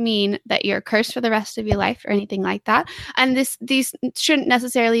doesn't mean that you're cursed for the rest of your life or anything like that. And these shouldn't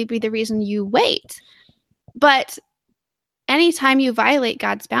necessarily be the reason you wait. But anytime you violate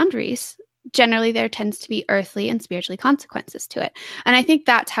God's boundaries, generally there tends to be earthly and spiritually consequences to it. And I think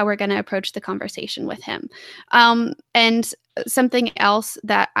that's how we're going to approach the conversation with him. And something else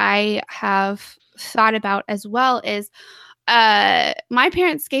that I have thought about as well is my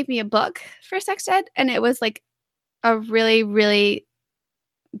parents gave me a book for sex ed, and it was like a really, really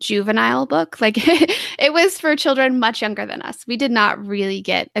juvenile book. Like it was for children much younger than us. We did not really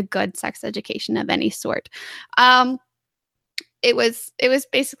get a good sex education of any sort. It was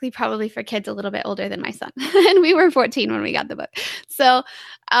basically probably for kids a little bit older than my son. And we were 14 when we got the book. So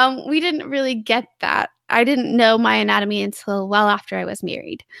we didn't really get that. I didn't know my anatomy until well after I was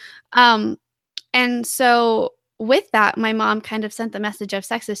married. And so with that, my mom kind of sent the message of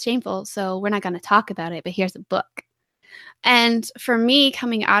sex is shameful, so we're not going to talk about it, but here's a book. And for me,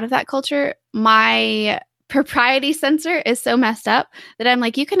 coming out of that culture, my propriety censor is so messed up that I'm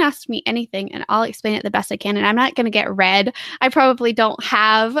like, you can ask me anything and I'll explain it the best I can. And I'm not going to get red. I probably don't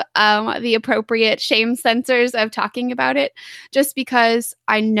have the appropriate shame censors of talking about it just because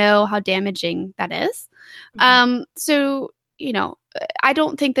I know how damaging that is. So, I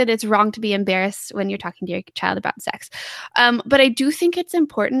don't think that it's wrong to be embarrassed when you're talking to your child about sex. But I do think it's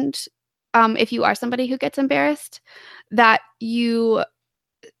important, if you are somebody who gets embarrassed, that you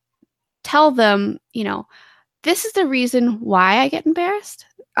tell them, this is the reason why I get embarrassed.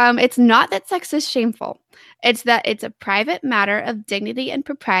 It's not that sex is shameful. It's that it's a private matter of dignity and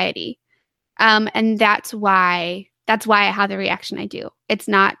propriety. And that's why I have the reaction I do. It's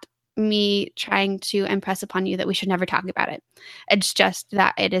not me trying to impress upon you that we should never talk about it. It's just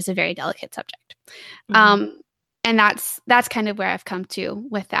that it is a very delicate subject. And that's kind of where I've come to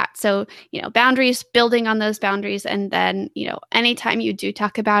with that. So, boundaries, building on those boundaries. And then, anytime you do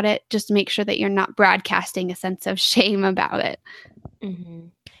talk about it, just make sure that you're not broadcasting a sense of shame about it.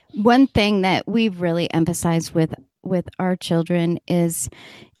 One thing that we've really emphasized with our children is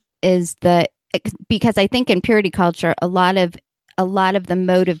because I think in purity culture, a lot of the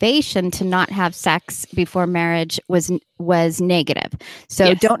motivation to not have sex before marriage was negative. So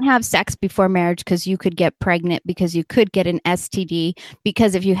Yes. Don't have sex before marriage because you could get pregnant, because you could get an STD,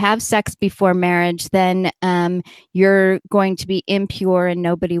 because if you have sex before marriage, then you're going to be impure and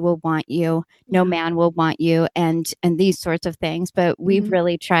nobody will want you. No man will want you, and these sorts of things. But we've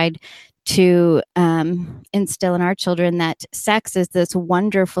really tried to instill in our children that sex is this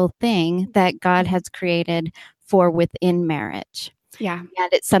wonderful thing that God has created for within marriage. Yeah.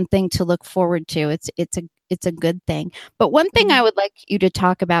 And it's something to look forward to. It's a good thing. But one thing I would like you to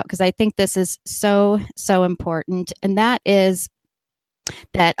talk about, because I think this is so important, and that is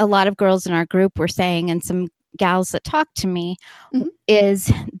that a lot of girls in our group were saying, and some gals that talk to me,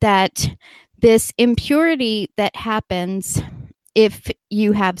 is that this impurity that happens if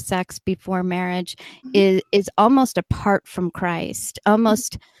you have sex before marriage is almost apart from Christ,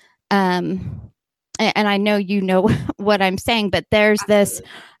 almost and I know you know what I'm saying, but there's this,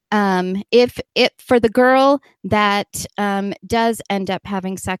 if for the girl that does end up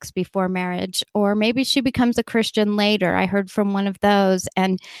having sex before marriage, or maybe she becomes a Christian later, I heard from one of those,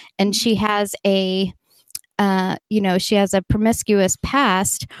 and she has she has a promiscuous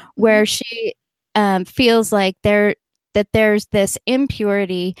past where she feels like there's this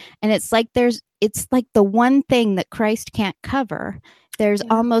impurity, and it's like the one thing that Christ can't cover. There's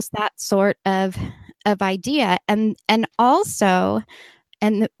almost that sort of idea. And also,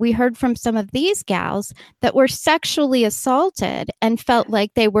 and we heard from some of these gals that were sexually assaulted and felt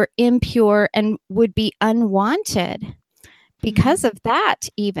like they were impure and would be unwanted because of that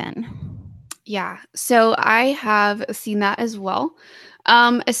even. Yeah. So I have seen that as well,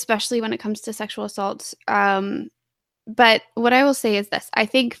 especially when it comes to sexual assaults. But what I will say is this. I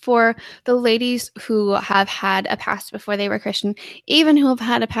think for the ladies who have had a past before they were Christian, even who have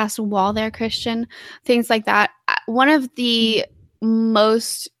had a past while they're Christian, things like that, one of the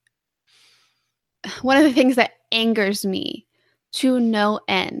things that angers me to no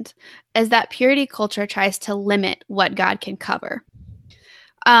end is that purity culture tries to limit what God can cover.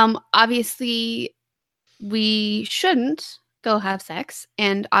 Obviously, we shouldn't go have sex,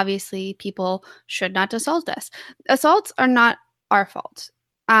 and obviously people should not assault us. Assaults are not our fault.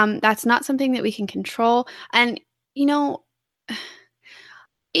 That's not something that we can control. And even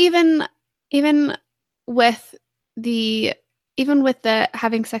with the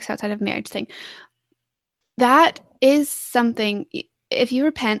having sex outside of marriage thing, that is something, if you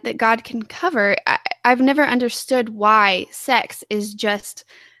repent, that God can cover. I've never understood why sex is just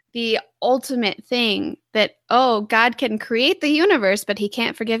the ultimate thing that, God can create the universe, but he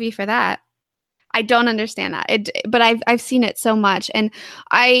can't forgive you for that. I don't understand that. But I've seen it so much, and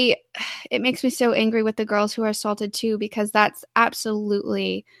it makes me so angry with the girls who are assaulted too, because that's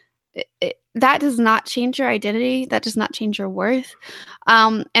absolutely that does not change your identity. That does not change your worth.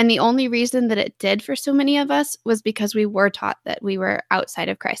 And the only reason that it did for so many of us was because we were taught that we were outside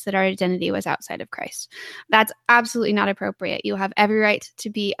of Christ, that our identity was outside of Christ. That's absolutely not appropriate. You have every right to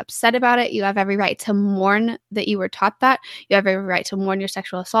be upset about it. You have every right to mourn that you were taught that. You have every right to mourn your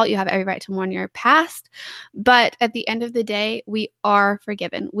sexual assault. You have every right to mourn your past. But at the end of the day, we are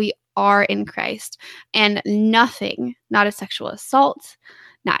forgiven. We are in Christ. And nothing, not a sexual assault,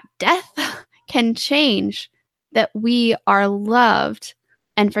 not death, can change that we are loved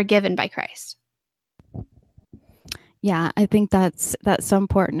and forgiven by Christ. Yeah, I think that's so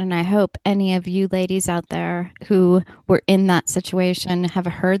important, and I hope any of you ladies out there who were in that situation have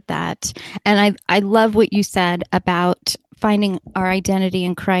heard that. And I love what you said about finding our identity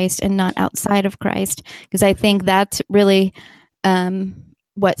in Christ and not outside of Christ. Because I think that's really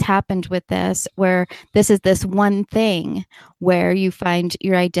what's happened with this, where this is this one thing where you find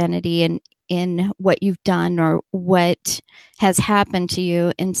your identity in what you've done or what has happened to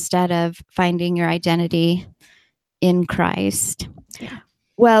you, instead of finding your identity in Christ. Yeah.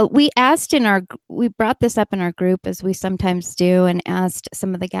 Well, we brought this up in our group, as we sometimes do, and asked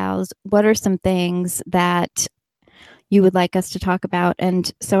some of the gals, what are some things that you would like us to talk about?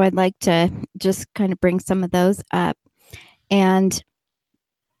 And so I'd like to just kind of bring some of those up. And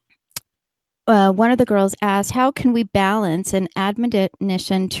one of the girls asked, how can we balance an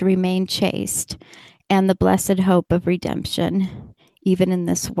admonition to remain chaste and the blessed hope of redemption, even in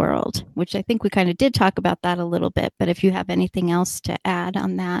this world? Which I think we kind of did talk about that a little bit, but if you have anything else to add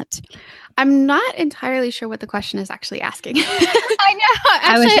on that. I'm not entirely sure what the question is actually asking. I know.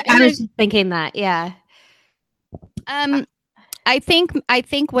 Actually, I was just thinking that. Yeah. I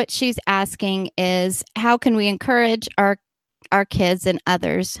think what she's asking is, how can we encourage our kids and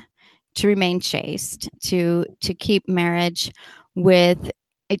others to remain chaste, to keep marriage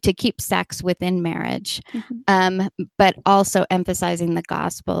to keep sex within marriage, but also emphasizing the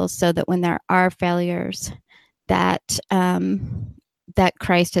gospel, so that when there are failures, that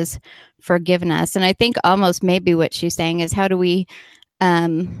Christ has forgiven us. And I think almost maybe what she's saying is, how do we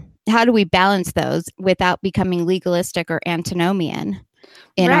balance those without becoming legalistic or antinomian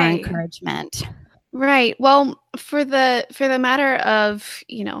in our encouragement? Right. Well, for the matter of,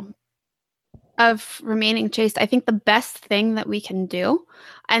 of remaining chaste, I think the best thing that we can do,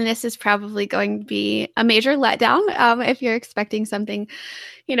 and this is probably going to be a major letdown if you're expecting something,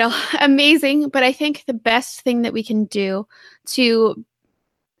 amazing, but I think the best thing that we can do to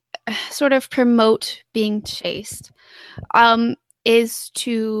sort of promote being chaste is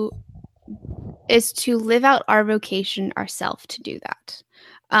to live out our vocation ourselves to do that.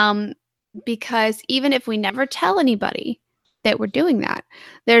 Because even if we never tell anybody that we're doing that,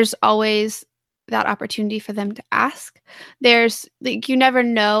 there's always that opportunity for them to ask. There's you never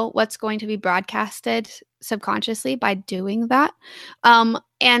know what's going to be broadcasted subconsciously by doing that.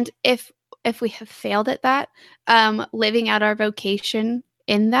 And if we have failed at that, living out our vocation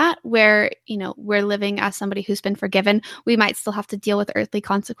in that, where we're living as somebody who's been forgiven, we might still have to deal with earthly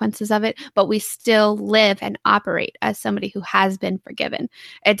consequences of it, but we still live and operate as somebody who has been forgiven.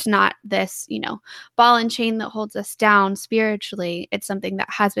 It's not this ball and chain that holds us down spiritually. It's something that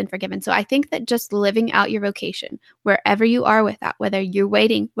has been forgiven. So I think that just living out your vocation wherever you are with that, whether you're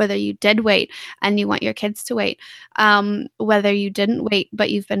waiting, whether you did wait and you want your kids to wait, whether you didn't wait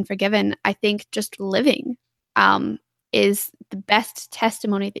but you've been forgiven, I think just living is the best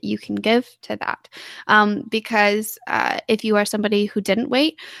testimony that you can give to that. Because if you are somebody who didn't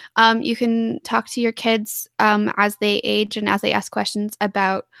wait, you can talk to your kids as they age and as they ask questions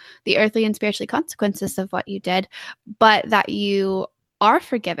about the earthly and spiritual consequences of what you did, but that you are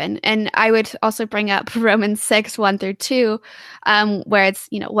forgiven. And I would also bring up Romans 6:1-2, where it's,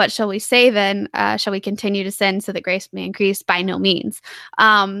 what shall we say then? Shall we continue to sin so that grace may increase? By no means.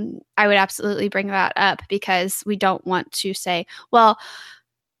 I would absolutely bring that up, because we don't want to say, well,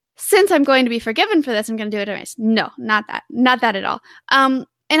 since I'm going to be forgiven for this, I'm going to do it anyways. No, not that at all. And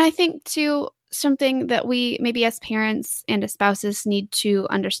I think too, something that we maybe as parents and as spouses need to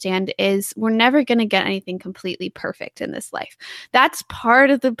understand is we're never going to get anything completely perfect in this life. That's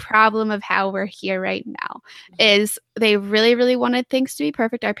part of the problem of how we're here right now, is they really, really wanted things to be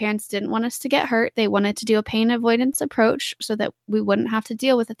perfect. Our parents didn't want us to get hurt. They wanted to do a pain avoidance approach so that we wouldn't have to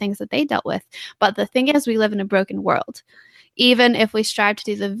deal with the things that they dealt with. But the thing is, we live in a broken world. Even if we strive to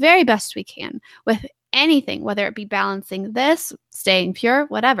do the very best we can with anything, whether it be balancing this, staying pure,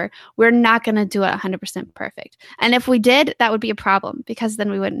 whatever, we're not going to do it 100% perfect. And if we did, that would be a problem, because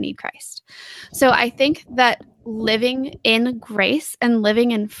then we wouldn't need Christ. So I think that living in grace and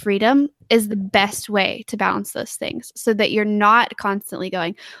living in freedom is the best way to balance those things, so that you're not constantly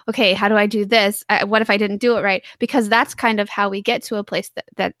going, okay, how do I do this? What if I didn't do it right? Because that's kind of how we get to a place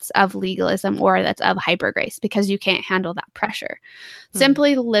that's of legalism, or that's of hyper grace, because you can't handle that pressure.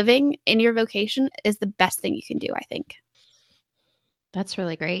 Simply living in your vocation is the best thing you can do, I think. That's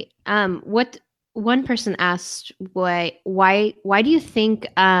really great. What one person asked, why do you think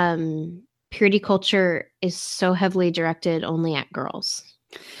purity culture is so heavily directed only at girls?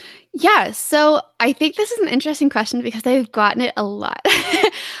 Yeah, so I think this is an interesting question, because I've gotten it a lot,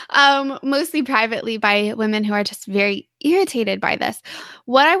 mostly privately by women who are just very irritated by this.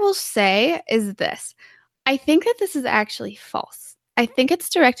 What I will say is this. I think that this is actually false. I think it's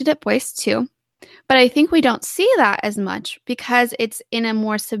directed at boys too, but I think we don't see that as much because it's in a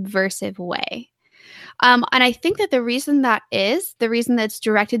more subversive way. And I think that the reason that's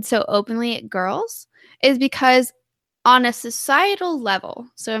directed so openly at girls is because on a societal level,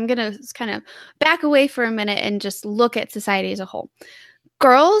 so I'm going to kind of back away for a minute and just look at society as a whole.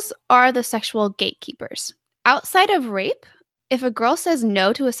 Girls are the sexual gatekeepers. Outside of rape, if a girl says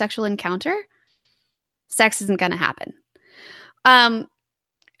no to a sexual encounter, sex isn't going to happen.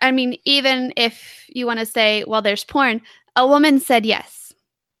 I mean, even if you want to say, well, there's porn, a woman said yes,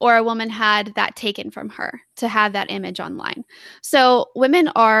 or a woman had that taken from her to have that image online. So women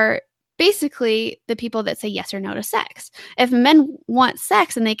are basically the people that say yes or no to sex. If men want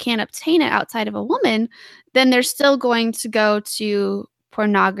sex and they can't obtain it outside of a woman, then they're still going to go to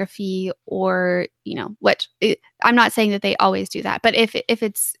pornography, or I'm not saying that they always do that, but if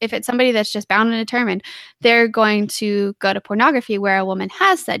it's somebody that's just bound and determined, they're going to go to pornography where a woman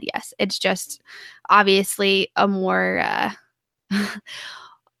has said yes. It's just obviously a more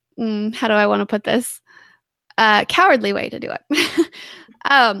how do I want to put this, cowardly way to do it.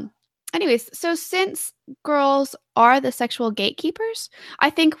 Anyways, so since girls are the sexual gatekeepers, I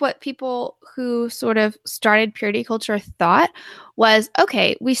think what people who sort of started purity culture thought was,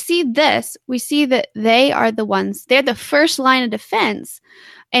 okay, we see that they are the ones, they're the first line of defense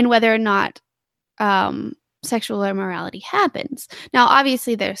in whether or not sexual immorality happens. Now,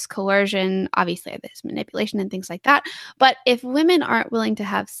 obviously there's coercion, obviously there's manipulation and things like that. But if women aren't willing to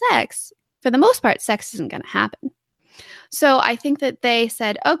have sex, for the most part, sex isn't going to happen. So I think that they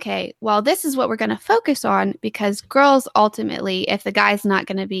said, okay, well, this is what we're going to focus on, because girls ultimately, if the guy's not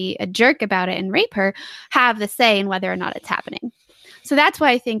going to be a jerk about it and rape her, have the say in whether or not it's happening. So that's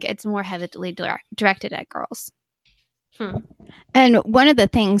why I think it's more heavily directed at girls. And one of the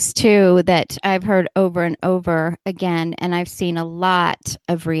things, too, that I've heard over and over again, and I've seen a lot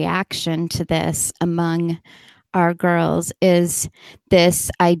of reaction to this among our girls, is this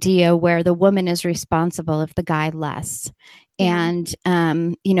idea where the woman is responsible if the guy lusts. And,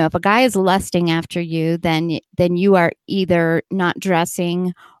 if a guy is lusting after you, then you are either not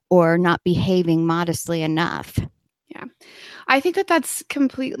dressing or not behaving modestly enough. Yeah, I think that that's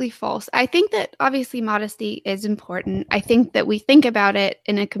completely false. I think that obviously modesty is important. I think that we think about it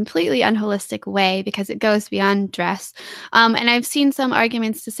in a completely unholistic way because it goes beyond dress. And I've seen some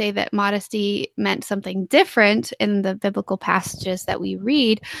arguments to say that modesty meant something different in the biblical passages that we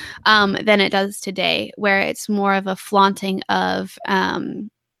read than it does today, where it's more of a flaunting of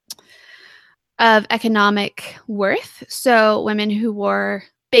economic worth. So women who wore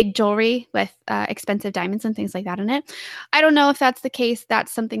big jewelry with expensive diamonds and things like that in it. I don't know if that's the case.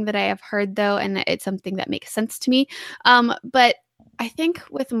 That's something that I have heard, though, and it's something that makes sense to me. But I think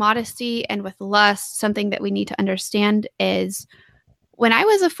with modesty and with lust, something that we need to understand is when I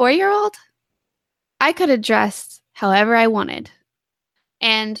was a 4-year-old, I could have dressed however I wanted.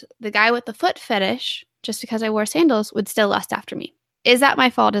 And the guy with the foot fetish, just because I wore sandals, would still lust after me. Is that my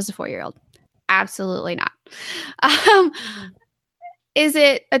fault as a 4-year-old? Absolutely not. Is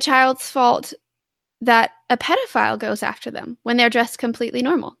it a child's fault that a pedophile goes after them when they're dressed completely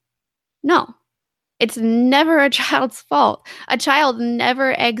normal? No. It's never a child's fault. A child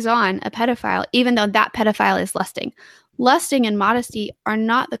never eggs on a pedophile, even though that pedophile is lusting. Lusting and modesty are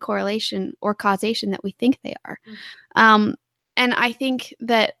not the correlation or causation that we think they are. And I think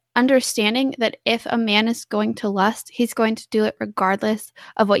that understanding that if a man is going to lust, he's going to do it regardless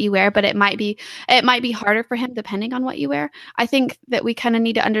of what you wear, but it might be harder for him depending on what you wear. I think that we kind of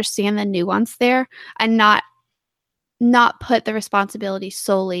need to understand the nuance there and not put the responsibility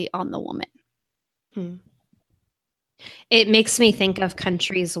solely on the woman. It makes me think of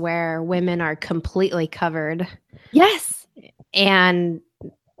countries where women are completely covered. Yes. And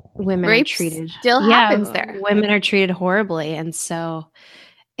women Rape are treated still happens there. Women are treated horribly. And so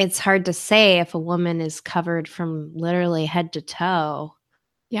it's hard to say if a woman is covered from literally head to toe.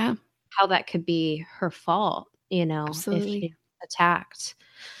 Yeah. How that could be her fault, Absolutely. if she's attacked.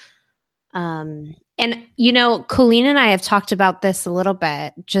 And, Colleen and I have talked about this a little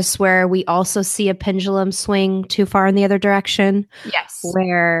bit, just where we also see a pendulum swing too far in the other direction. Yes.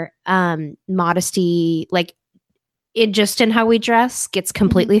 Where modesty, like it just in how we dress, gets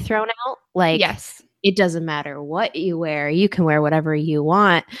completely thrown out. Like, yes. It doesn't matter what you wear. You can wear whatever you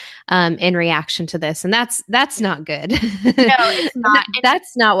want in reaction to this. And that's not good. No, it's not.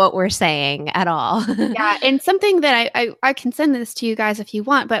 That's not what we're saying at all. Yeah. And something that I can send this to you guys if you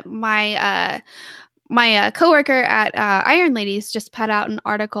want, but my coworker at Iron Ladies just put out an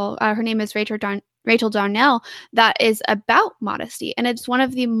article. Her name is Rachel Darnell, that is about modesty. And it's one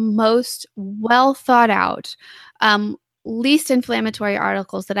of the most well thought out least inflammatory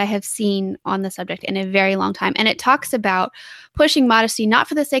articles that I have seen on the subject in a very long time. And it talks about pushing modesty, not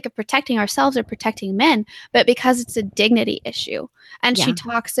for the sake of protecting ourselves or protecting men, but because it's a dignity issue. And she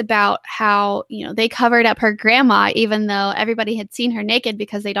talks about how, they covered up her grandma, even though everybody had seen her naked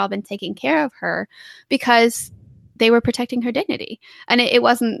because they'd all been taking care of her, because they were protecting her dignity. And it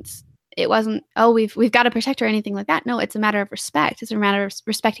wasn't, oh, we've got to protect her or anything like that. No, it's a matter of respect. It's a matter of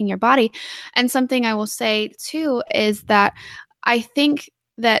respecting your body. And something I will say too is that I think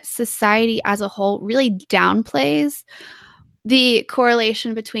that society as a whole really downplays the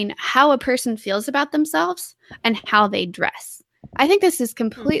correlation between how a person feels about themselves and how they dress. I think this is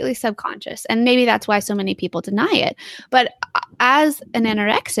completely subconscious, and maybe that's why so many people deny it. But as an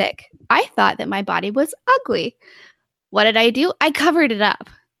anorexic, I thought that my body was ugly. What did I do? I covered it up.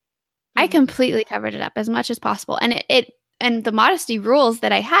 I completely covered it up as much as possible. And and the modesty rules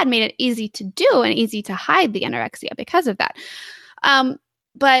that I had made it easy to do and easy to hide the anorexia because of that.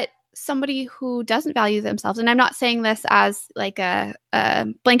 But somebody who doesn't value themselves, and I'm not saying this as like a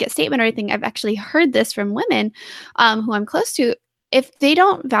blanket statement or anything, I've actually heard this from women who I'm close to. If they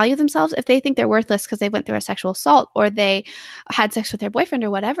don't value themselves, if they think they're worthless because they went through a sexual assault or they had sex with their boyfriend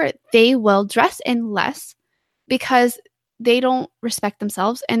or whatever, they will dress in less because they don't respect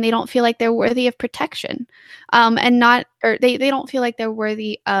themselves and they don't feel like they're worthy of protection, they don't feel like they're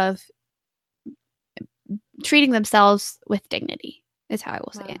worthy of treating themselves with dignity, is how I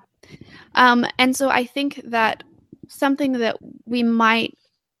will say it. And so I think that something that we might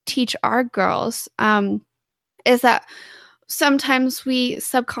teach our girls is that sometimes we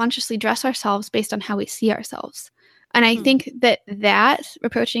subconsciously dress ourselves based on how we see ourselves. And I think that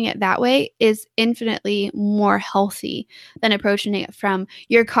approaching it that way is infinitely more healthy than approaching it from,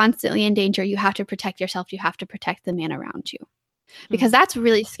 you're constantly in danger, you have to protect yourself, you have to protect the man around you. Because that's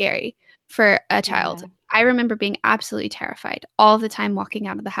really scary for a child. I remember being absolutely terrified all the time walking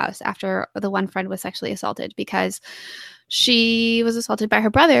out of the house after the one friend was sexually assaulted, because she was assaulted by her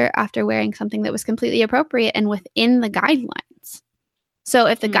brother after wearing something that was completely appropriate and within the guidelines. So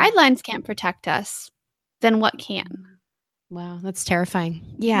if the guidelines can't protect us, then what can? Wow, that's terrifying.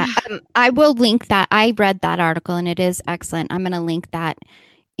 Yeah, I will link that. I read that article and it is excellent. I'm going to link that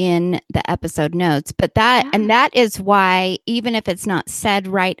in the episode notes. But and that is why, even if it's not said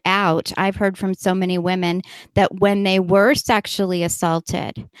right out, I've heard from so many women that when they were sexually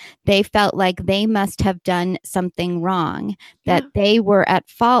assaulted, they felt like they must have done something wrong, that they were at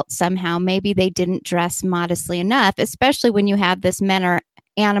fault somehow. Maybe they didn't dress modestly enough, especially when you have this men are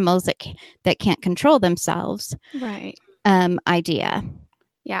animals that can't control themselves. Right. Idea.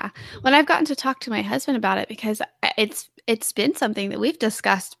 Yeah. When I've gotten to talk to my husband about it, because it's been something that we've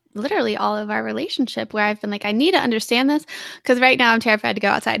discussed literally all of our relationship, where I've been like, I need to understand this because right now I'm terrified to go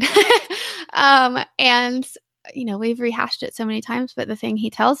outside. And we've rehashed it so many times, but the thing he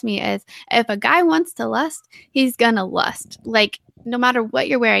tells me is, if a guy wants to lust, he's gonna lust. Like, no matter what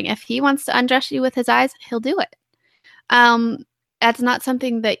you're wearing, if he wants to undress you with his eyes, he'll do it. That's not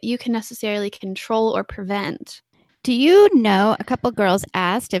something that you can necessarily control or prevent. Do you know, a couple girls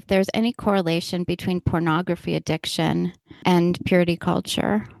asked if there's any correlation between pornography addiction and purity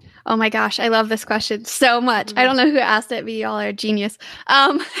culture? Oh my gosh, I love this question so much. I don't know who asked it, but y'all are a genius.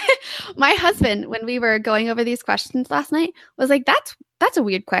 My husband, when we were going over these questions last night, was like, that's a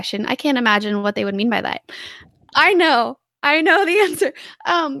weird question. I can't imagine what they would mean by that. I know the answer.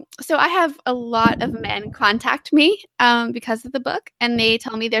 So I have a lot of men contact me because of the book, and they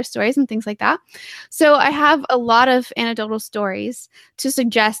tell me their stories and things like that. So I have a lot of anecdotal stories to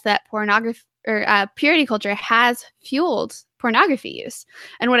suggest that pornography or purity culture has fueled pornography use.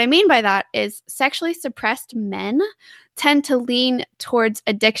 And what I mean by that is sexually suppressed men tend to lean towards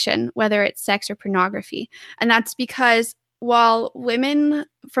addiction, whether it's sex or pornography. And that's because while women,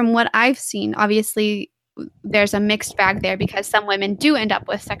 from what I've seen, obviously there's a mixed bag there, because some women do end up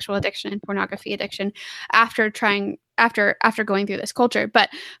with sexual addiction and pornography addiction after going through this culture. But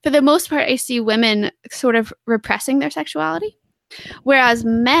for the most part, I see women sort of repressing their sexuality, whereas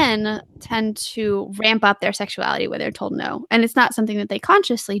men tend to ramp up their sexuality when they're told no. And it's not something that they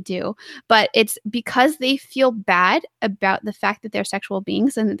consciously do, but it's because they feel bad about the fact that they're sexual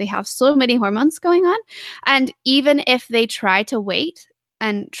beings and that they have so many hormones going on. And even if they try to wait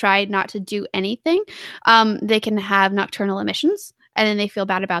and try not to do anything, they can have nocturnal emissions, and then they feel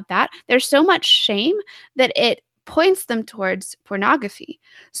bad about that. There's so much shame that it points them towards pornography.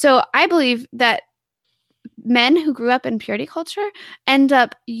 So I believe that men who grew up in purity culture end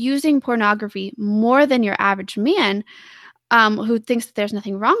up using pornography more than your average man, who thinks that there's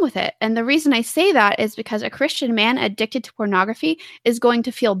nothing wrong with it. And the reason I say that is because a Christian man addicted to pornography is going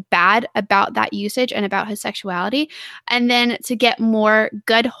to feel bad about that usage and about his sexuality. And then to get more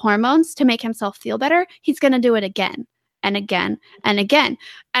good hormones to make himself feel better, he's going to do it again and again and again.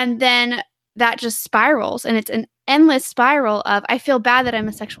 And then that just spirals, and it's an endless spiral of, I feel bad that I'm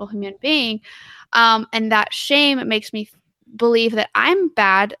a sexual human being. And that shame makes me believe that I'm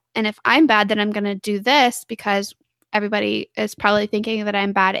bad. And if I'm bad, then I'm going to do this because everybody is probably thinking that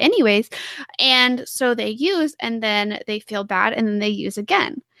I'm bad anyways. And so they use, and then they feel bad, and then they use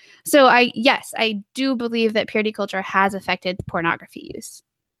again. So I do believe that purity culture has affected pornography use.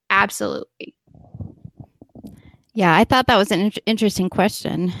 Absolutely. Yeah, I thought that was an interesting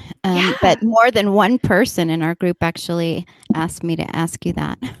question. Yeah. But more than one person in our group actually asked me to ask you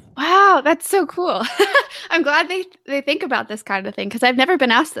that. Wow, that's so cool. I'm glad they think about this kind of thing, because I've never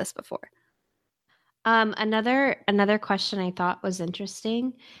been asked this before. Another question I thought was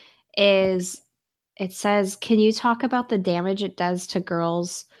interesting is, it says, can you talk about the damage it does to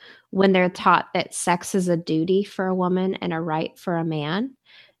girls when they're taught that sex is a duty for a woman and a right for a man,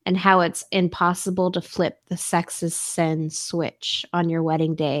 and how it's impossible to flip the sex is sin switch on your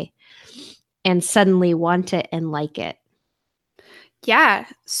wedding day and suddenly want it and like it? Yeah.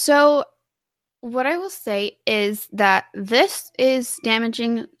 So what I will say is that this is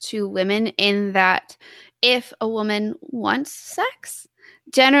damaging to women in that if a woman wants sex,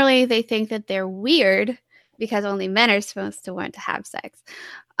 generally they think that they're weird because only men are supposed to want to have sex.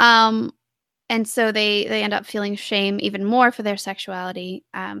 And so they end up feeling shame even more for their sexuality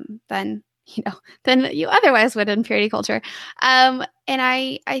than you otherwise would in purity culture. And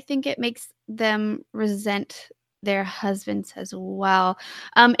I think it makes them resent their husbands as well.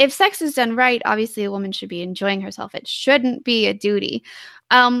 If sex is done right, obviously a woman should be enjoying herself. It shouldn't be a duty.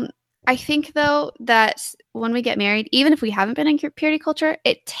 I think, though, that when we get married, even if we haven't been in purity culture,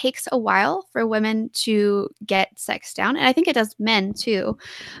 it takes a while for women to get sex down. And I think it does men too.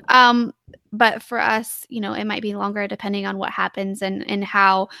 But for us, it might be longer depending on what happens and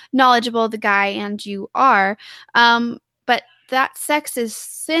how knowledgeable the guy and you are. But that sex is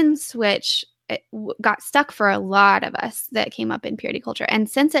sin switch, it got stuck for a lot of us that came up in purity culture. And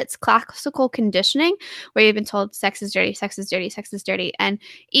since it's classical conditioning, where you've been told sex is dirty, sex is dirty, sex is dirty, and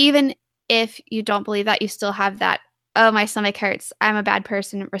even if you don't believe that, you still have that, oh, my stomach hurts, I'm a bad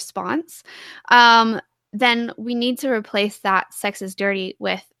person response, then we need to replace that sex is dirty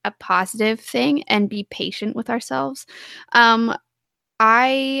with a positive thing and be patient with ourselves.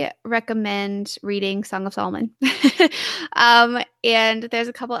 I recommend reading Song of Solomon. And there's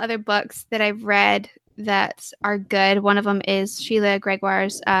a couple other books that I've read that are good. One of them is Sheila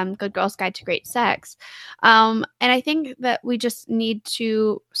Gregoire's Good Girl's Guide to Great Sex. And I think that we just need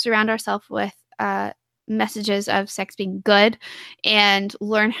to surround ourselves with messages of sex being good and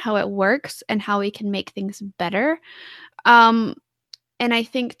learn how it works and how we can make things better. And I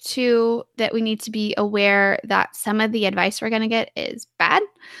think, too, that we need to be aware that some of the advice we're going to get is bad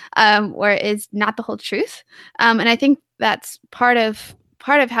or is not the whole truth. And I think that's part of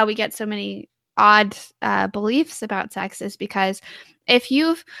how we get so many odd beliefs about sex, is because if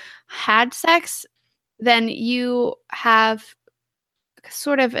you've had sex, then you have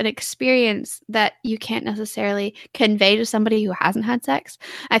sort of an experience that you can't necessarily convey to somebody who hasn't had sex.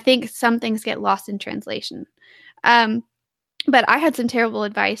 I think some things get lost in translation. But I had some terrible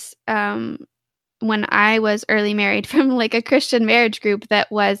advice when I was early married from like a Christian marriage group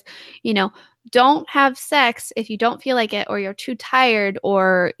that was, don't have sex if you don't feel like it, or you're too tired,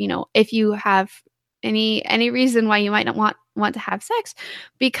 or, if you have any reason why you might not want to have sex,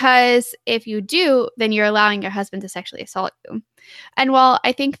 because if you do, then you're allowing your husband to sexually assault you. And while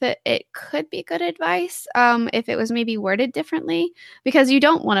I think that it could be good advice if it was maybe worded differently, because you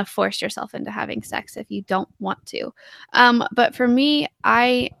don't want to force yourself into having sex if you don't want to. But for me,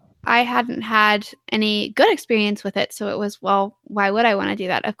 I hadn't had any good experience with it. So it was, well, why would I want to do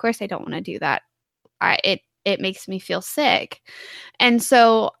that? Of course I don't want to do that. It makes me feel sick. And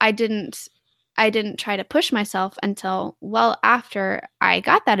so I didn't try to push myself until well after I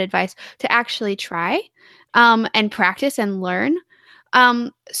got that advice to actually try and practice and learn.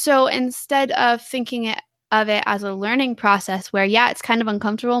 So instead of thinking of it as a learning process where, yeah, it's kind of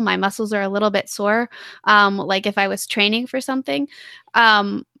uncomfortable, my muscles are a little bit sore, like if I was training for something,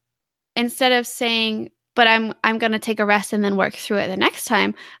 instead of saying, but I'm going to take a rest and then work through it the next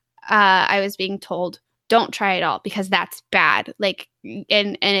time, I was being told, don't try it all because that's bad. Like,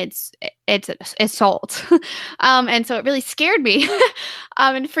 and it's assault. And so it really scared me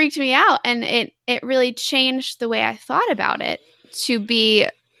and freaked me out. And it really changed the way I thought about it to be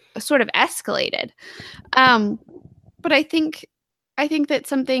sort of escalated. But I think that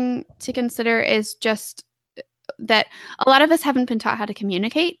something to consider is just that a lot of us haven't been taught how to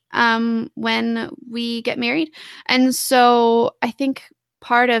communicate when we get married. And so I think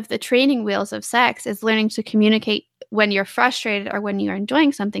part of the training wheels of sex is learning to communicate when you're frustrated or when you're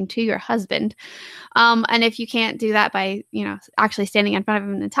enjoying something to your husband. And if you can't do that by, actually standing in front of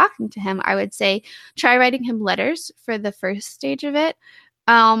him and talking to him, I would say try writing him letters for the first stage of it.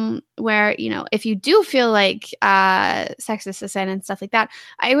 Where, if you do feel like sex is a sin and stuff like that,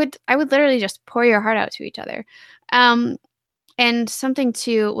 I would literally just pour your heart out to each other. And something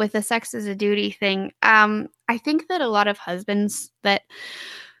too with the sex is a duty thing. I think that a lot of husbands that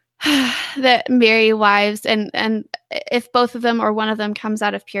that marry wives, and if both of them or one of them comes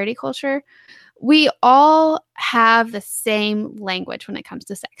out of purity culture, we all have the same language when it comes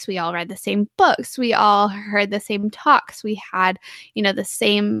to sex. We all read the same books. We all heard the same talks. We had, the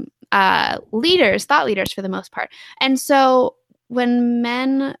same thought leaders for the most part. And so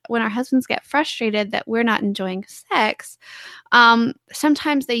when our husbands get frustrated that we're not enjoying sex,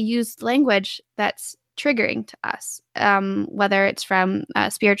 sometimes they use language that's triggering to us, whether it's from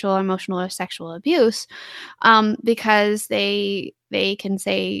spiritual, emotional, or sexual abuse, because they can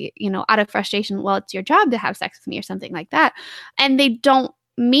say, out of frustration, well, it's your job to have sex with me or something like that. And they don't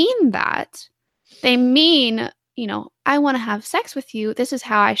mean that. They mean, I want to have sex with you. This is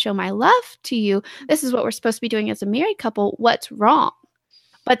how I show my love to you. This is what we're supposed to be doing as a married couple. What's wrong?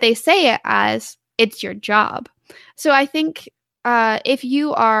 But they say it as it's your job. So I think if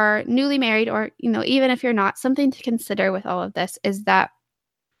you are newly married or, even if you're not, something to consider with all of this is that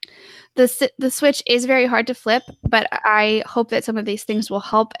the switch is very hard to flip, but I hope that some of these things will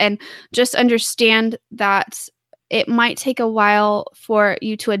help, and just understand that it might take a while for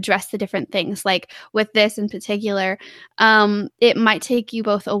you to address the different things. Like with this in particular, it might take you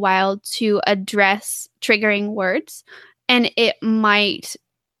both a while to address triggering words, and it might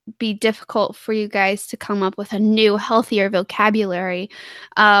be difficult for you guys to come up with a new, healthier vocabulary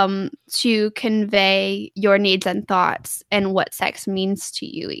to convey your needs and thoughts and what sex means to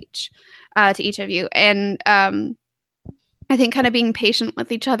you to each of you. And I think kind of being patient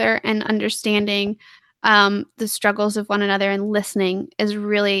with each other and understanding the struggles of one another and listening is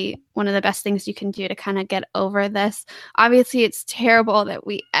really one of the best things you can do to kind of get over this. Obviously, it's terrible that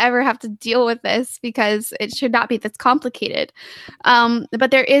we ever have to deal with this because it should not be this complicated. But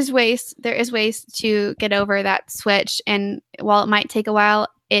there is ways to get over that switch. And while it might take a while,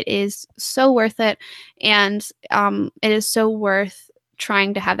 it is so worth it. And it is so worth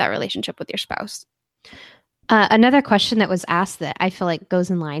trying to have that relationship with your spouse. Another question that was asked that I feel like goes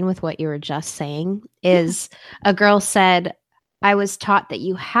in line with what you were just saying is a girl said, I was taught that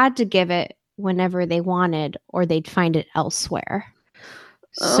you had to give it whenever they wanted or they'd find it elsewhere.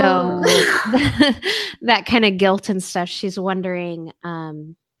 So that kind of guilt and stuff, she's wondering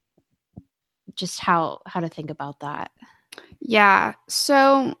just how to think about that. Yeah.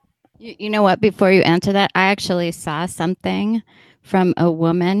 So, you know what? Before you answer that, I actually saw something from a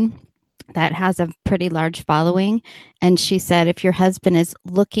woman that has a pretty large following. And she said, if your husband is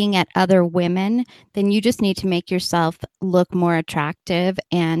looking at other women, then you just need to make yourself look more attractive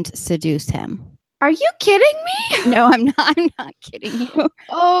and seduce him. Are you kidding me? No, I'm not kidding you.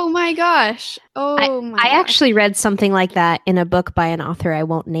 Oh my gosh. I actually read something like that in a book by an author I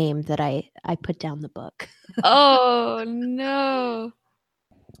won't name that I put down the book. Oh no.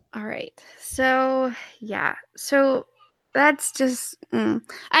 All right. So, yeah. So that's just, and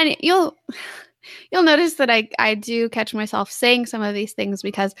you'll notice that I do catch myself saying some of these things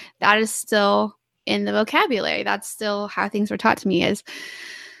because that is still in the vocabulary. That's still how things were taught to me is,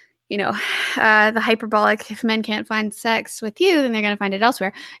 the hyperbolic, if men can't find sex with you, then they're going to find it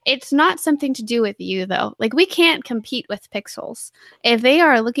elsewhere. It's not something to do with you though. Like we can't compete with pixels. If they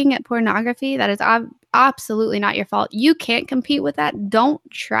are looking at pornography, that is absolutely not your fault. You can't compete with that. Don't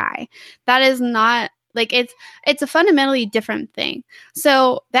try. That is not, like it's a fundamentally different thing.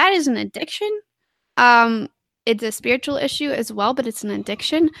 So that is an addiction. It's a spiritual issue as well, but it's an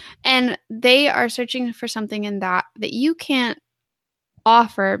addiction. And they are searching for something in that you can't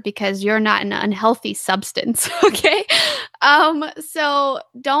offer because you're not an unhealthy substance. Okay. So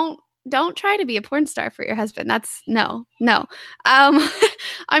don't try to be a porn star for your husband. That's no.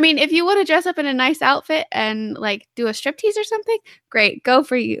 I mean, if you want to dress up in a nice outfit and like do a striptease or something, great. Go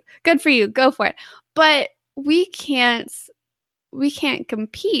for you. Good for you. Go for it. But we can't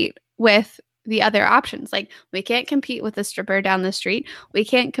compete with the other options. Like, we can't compete with a stripper down the street. We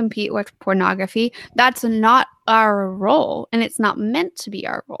can't compete with pornography. That's not our role, and it's not meant to be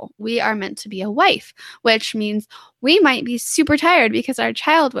our role. We are meant to be a wife, which means we might be super tired because our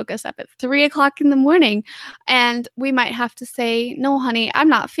child woke us up at 3:00 in the morning, and we might have to say, no, honey, I'm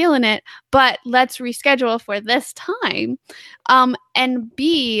not feeling it, but let's reschedule for this time, and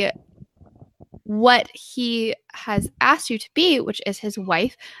be what he has asked you to be, which is his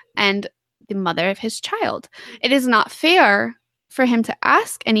wife and the mother of his child. It is not fair for him to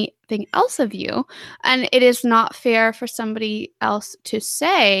ask anything else of you, and it is not fair for somebody else to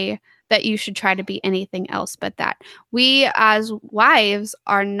say that you should try to be anything else but that. We as wives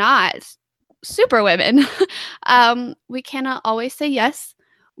are not super women. We cannot always say yes.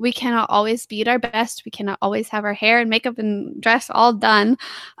 We cannot always be at our best. We cannot always have our hair and makeup and dress all done.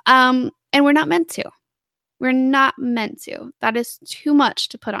 And we're not meant to. We're not meant to. That is too much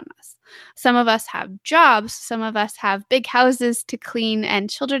to put on us. Some of us have jobs. Some of us have big houses to clean and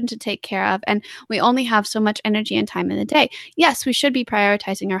children to take care of. And we only have so much energy and time in the day. Yes, we should be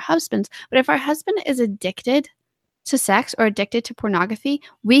prioritizing our husbands. But if our husband is addicted to sex or addicted to pornography,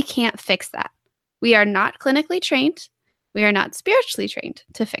 we can't fix that. We are not clinically trained. We are not spiritually trained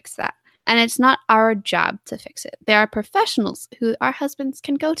to fix that. And it's not our job to fix it. There are professionals who our husbands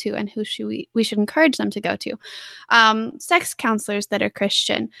can go to and who we should encourage them to go to. Sex counselors that are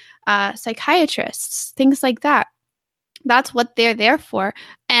Christian, psychiatrists, things like that. That's what they're there for.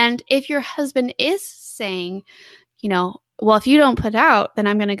 And if your husband is saying, well, if you don't put out, then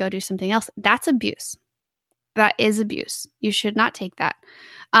I'm going to go do something else, that's abuse. That is abuse. You should not take that.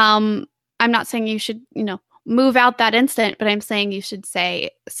 I'm not saying you should, move out that instant, but I'm saying you should say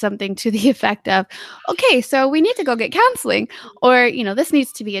something to the effect of, okay, so we need to go get counseling, or, this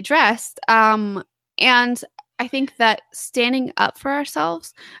needs to be addressed. And I think that standing up for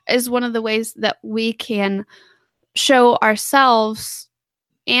ourselves is one of the ways that we can show ourselves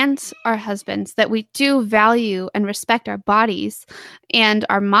and our husbands that we do value and respect our bodies and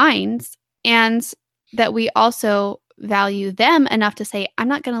our minds, and that we also value them enough to say, I'm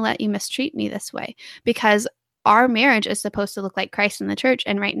not going to let you mistreat me this way, because our marriage is supposed to look like Christ in the church,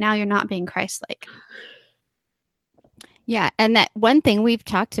 and right now you're not being Christ-like. Yeah, and that one thing we've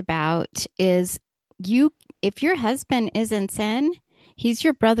talked about is if your husband is in sin, he's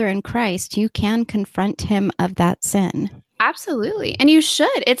your brother in Christ. You can confront him of that sin. Absolutely. And you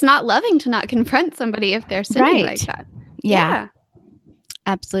should. It's not loving to not confront somebody if they're sinning like that. Yeah.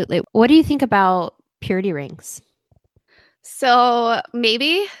 Absolutely. What do you think about purity rings? So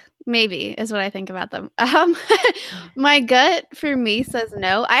maybe is what I think about them. My gut for me says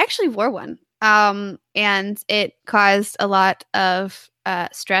no. I actually wore one. And it caused a lot of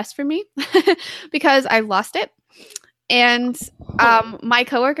stress for me because I lost it. And my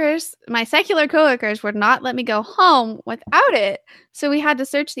secular coworkers would not let me go home without it. So we had to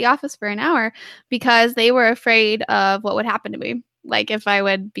search the office for an hour because they were afraid of what would happen to me. Like if I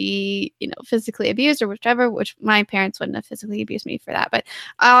would be, physically abused or whichever, which my parents wouldn't have physically abused me for that. But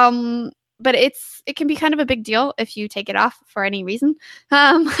it can be kind of a big deal if you take it off for any reason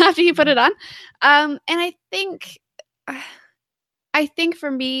after you put it on. And I think for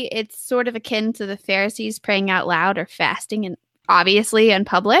me, it's sort of akin to the Pharisees praying out loud or fasting, and obviously in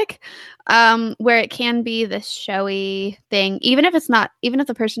public, where it can be this showy thing, even if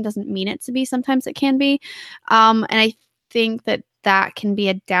the person doesn't mean it to be. Sometimes it can be, and I think that can be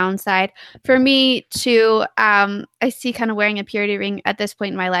a downside for me too. I see kind of wearing a purity ring at this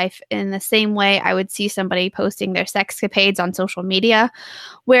point in my life in the same way I would see somebody posting their sexcapades on social media,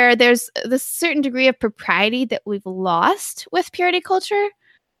 where there's this certain degree of propriety that we've lost with purity culture.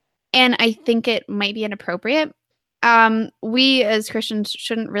 And I think it might be inappropriate. We as Christians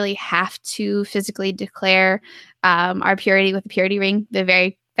shouldn't really have to physically declare our purity with a purity ring. The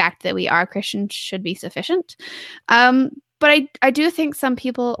very fact that we are Christians should be sufficient. But I do think some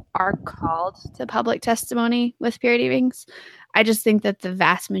people are called to public testimony with purity rings. I just think that the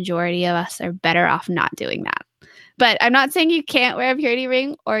vast majority of us are better off not doing that. But I'm not saying you can't wear a purity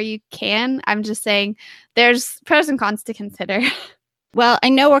ring, or you can. I'm just saying there's pros and cons to consider. Well, I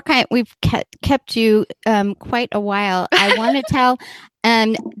know we've kept you quite a while. I want to tell,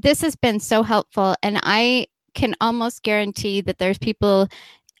 this has been so helpful, and I can almost guarantee that there's people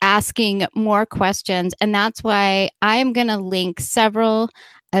asking more questions. And that's why I'm going to link several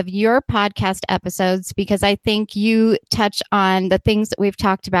of your podcast episodes, because I think you touch on the things that we've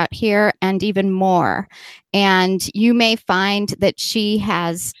talked about here and even more. And you may find that she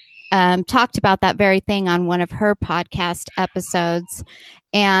has talked about that very thing on one of her podcast episodes.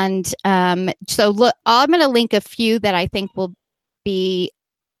 And so look, I'm going to link a few that I think will be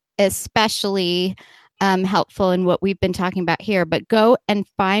especially helpful in what we've been talking about here. But go and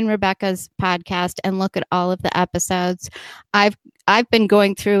find Rebecca's podcast and look at all of the episodes. I've been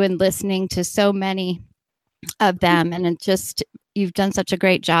going through and listening to so many of them, and you've done such a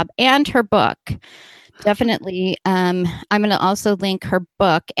great job. And her book. Definitely. I'm going to also link her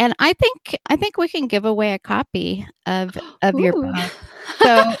book, and I think we can give away a copy of your book.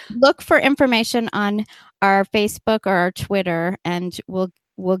 So look for information on our Facebook or our Twitter, and we'll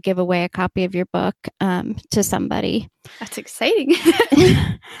give away a copy of your book to somebody. That's exciting.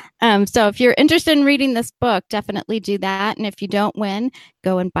 So if you're interested in reading this book, definitely do that. And if you don't win,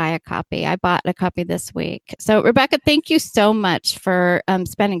 go and buy a copy. I bought a copy this week. So Rebecca, thank you so much for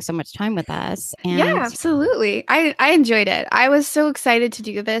spending so much time with us. And yeah, absolutely. I enjoyed it. I was so excited to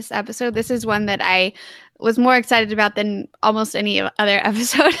do this episode. This is one that I was more excited about than almost any other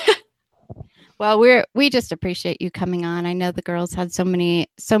episode. Well, we just appreciate you coming on. I know the girls had so many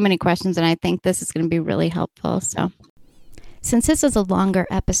questions, and I think this is going to be really helpful. So, since this is a longer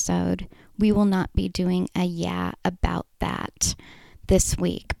episode, we will not be doing a yeah about that this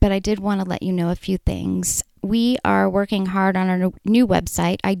week. But I did want to let you know a few things. We are working hard on our new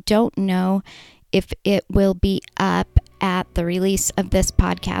website. I don't know if it will be up at the release of this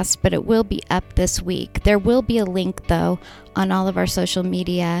podcast, but it will be up this week. There will be a link, though, on all of our social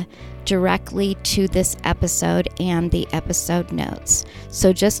media directly to this episode and the episode notes.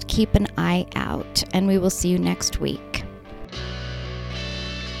 So just keep an eye out, and we will see you next week.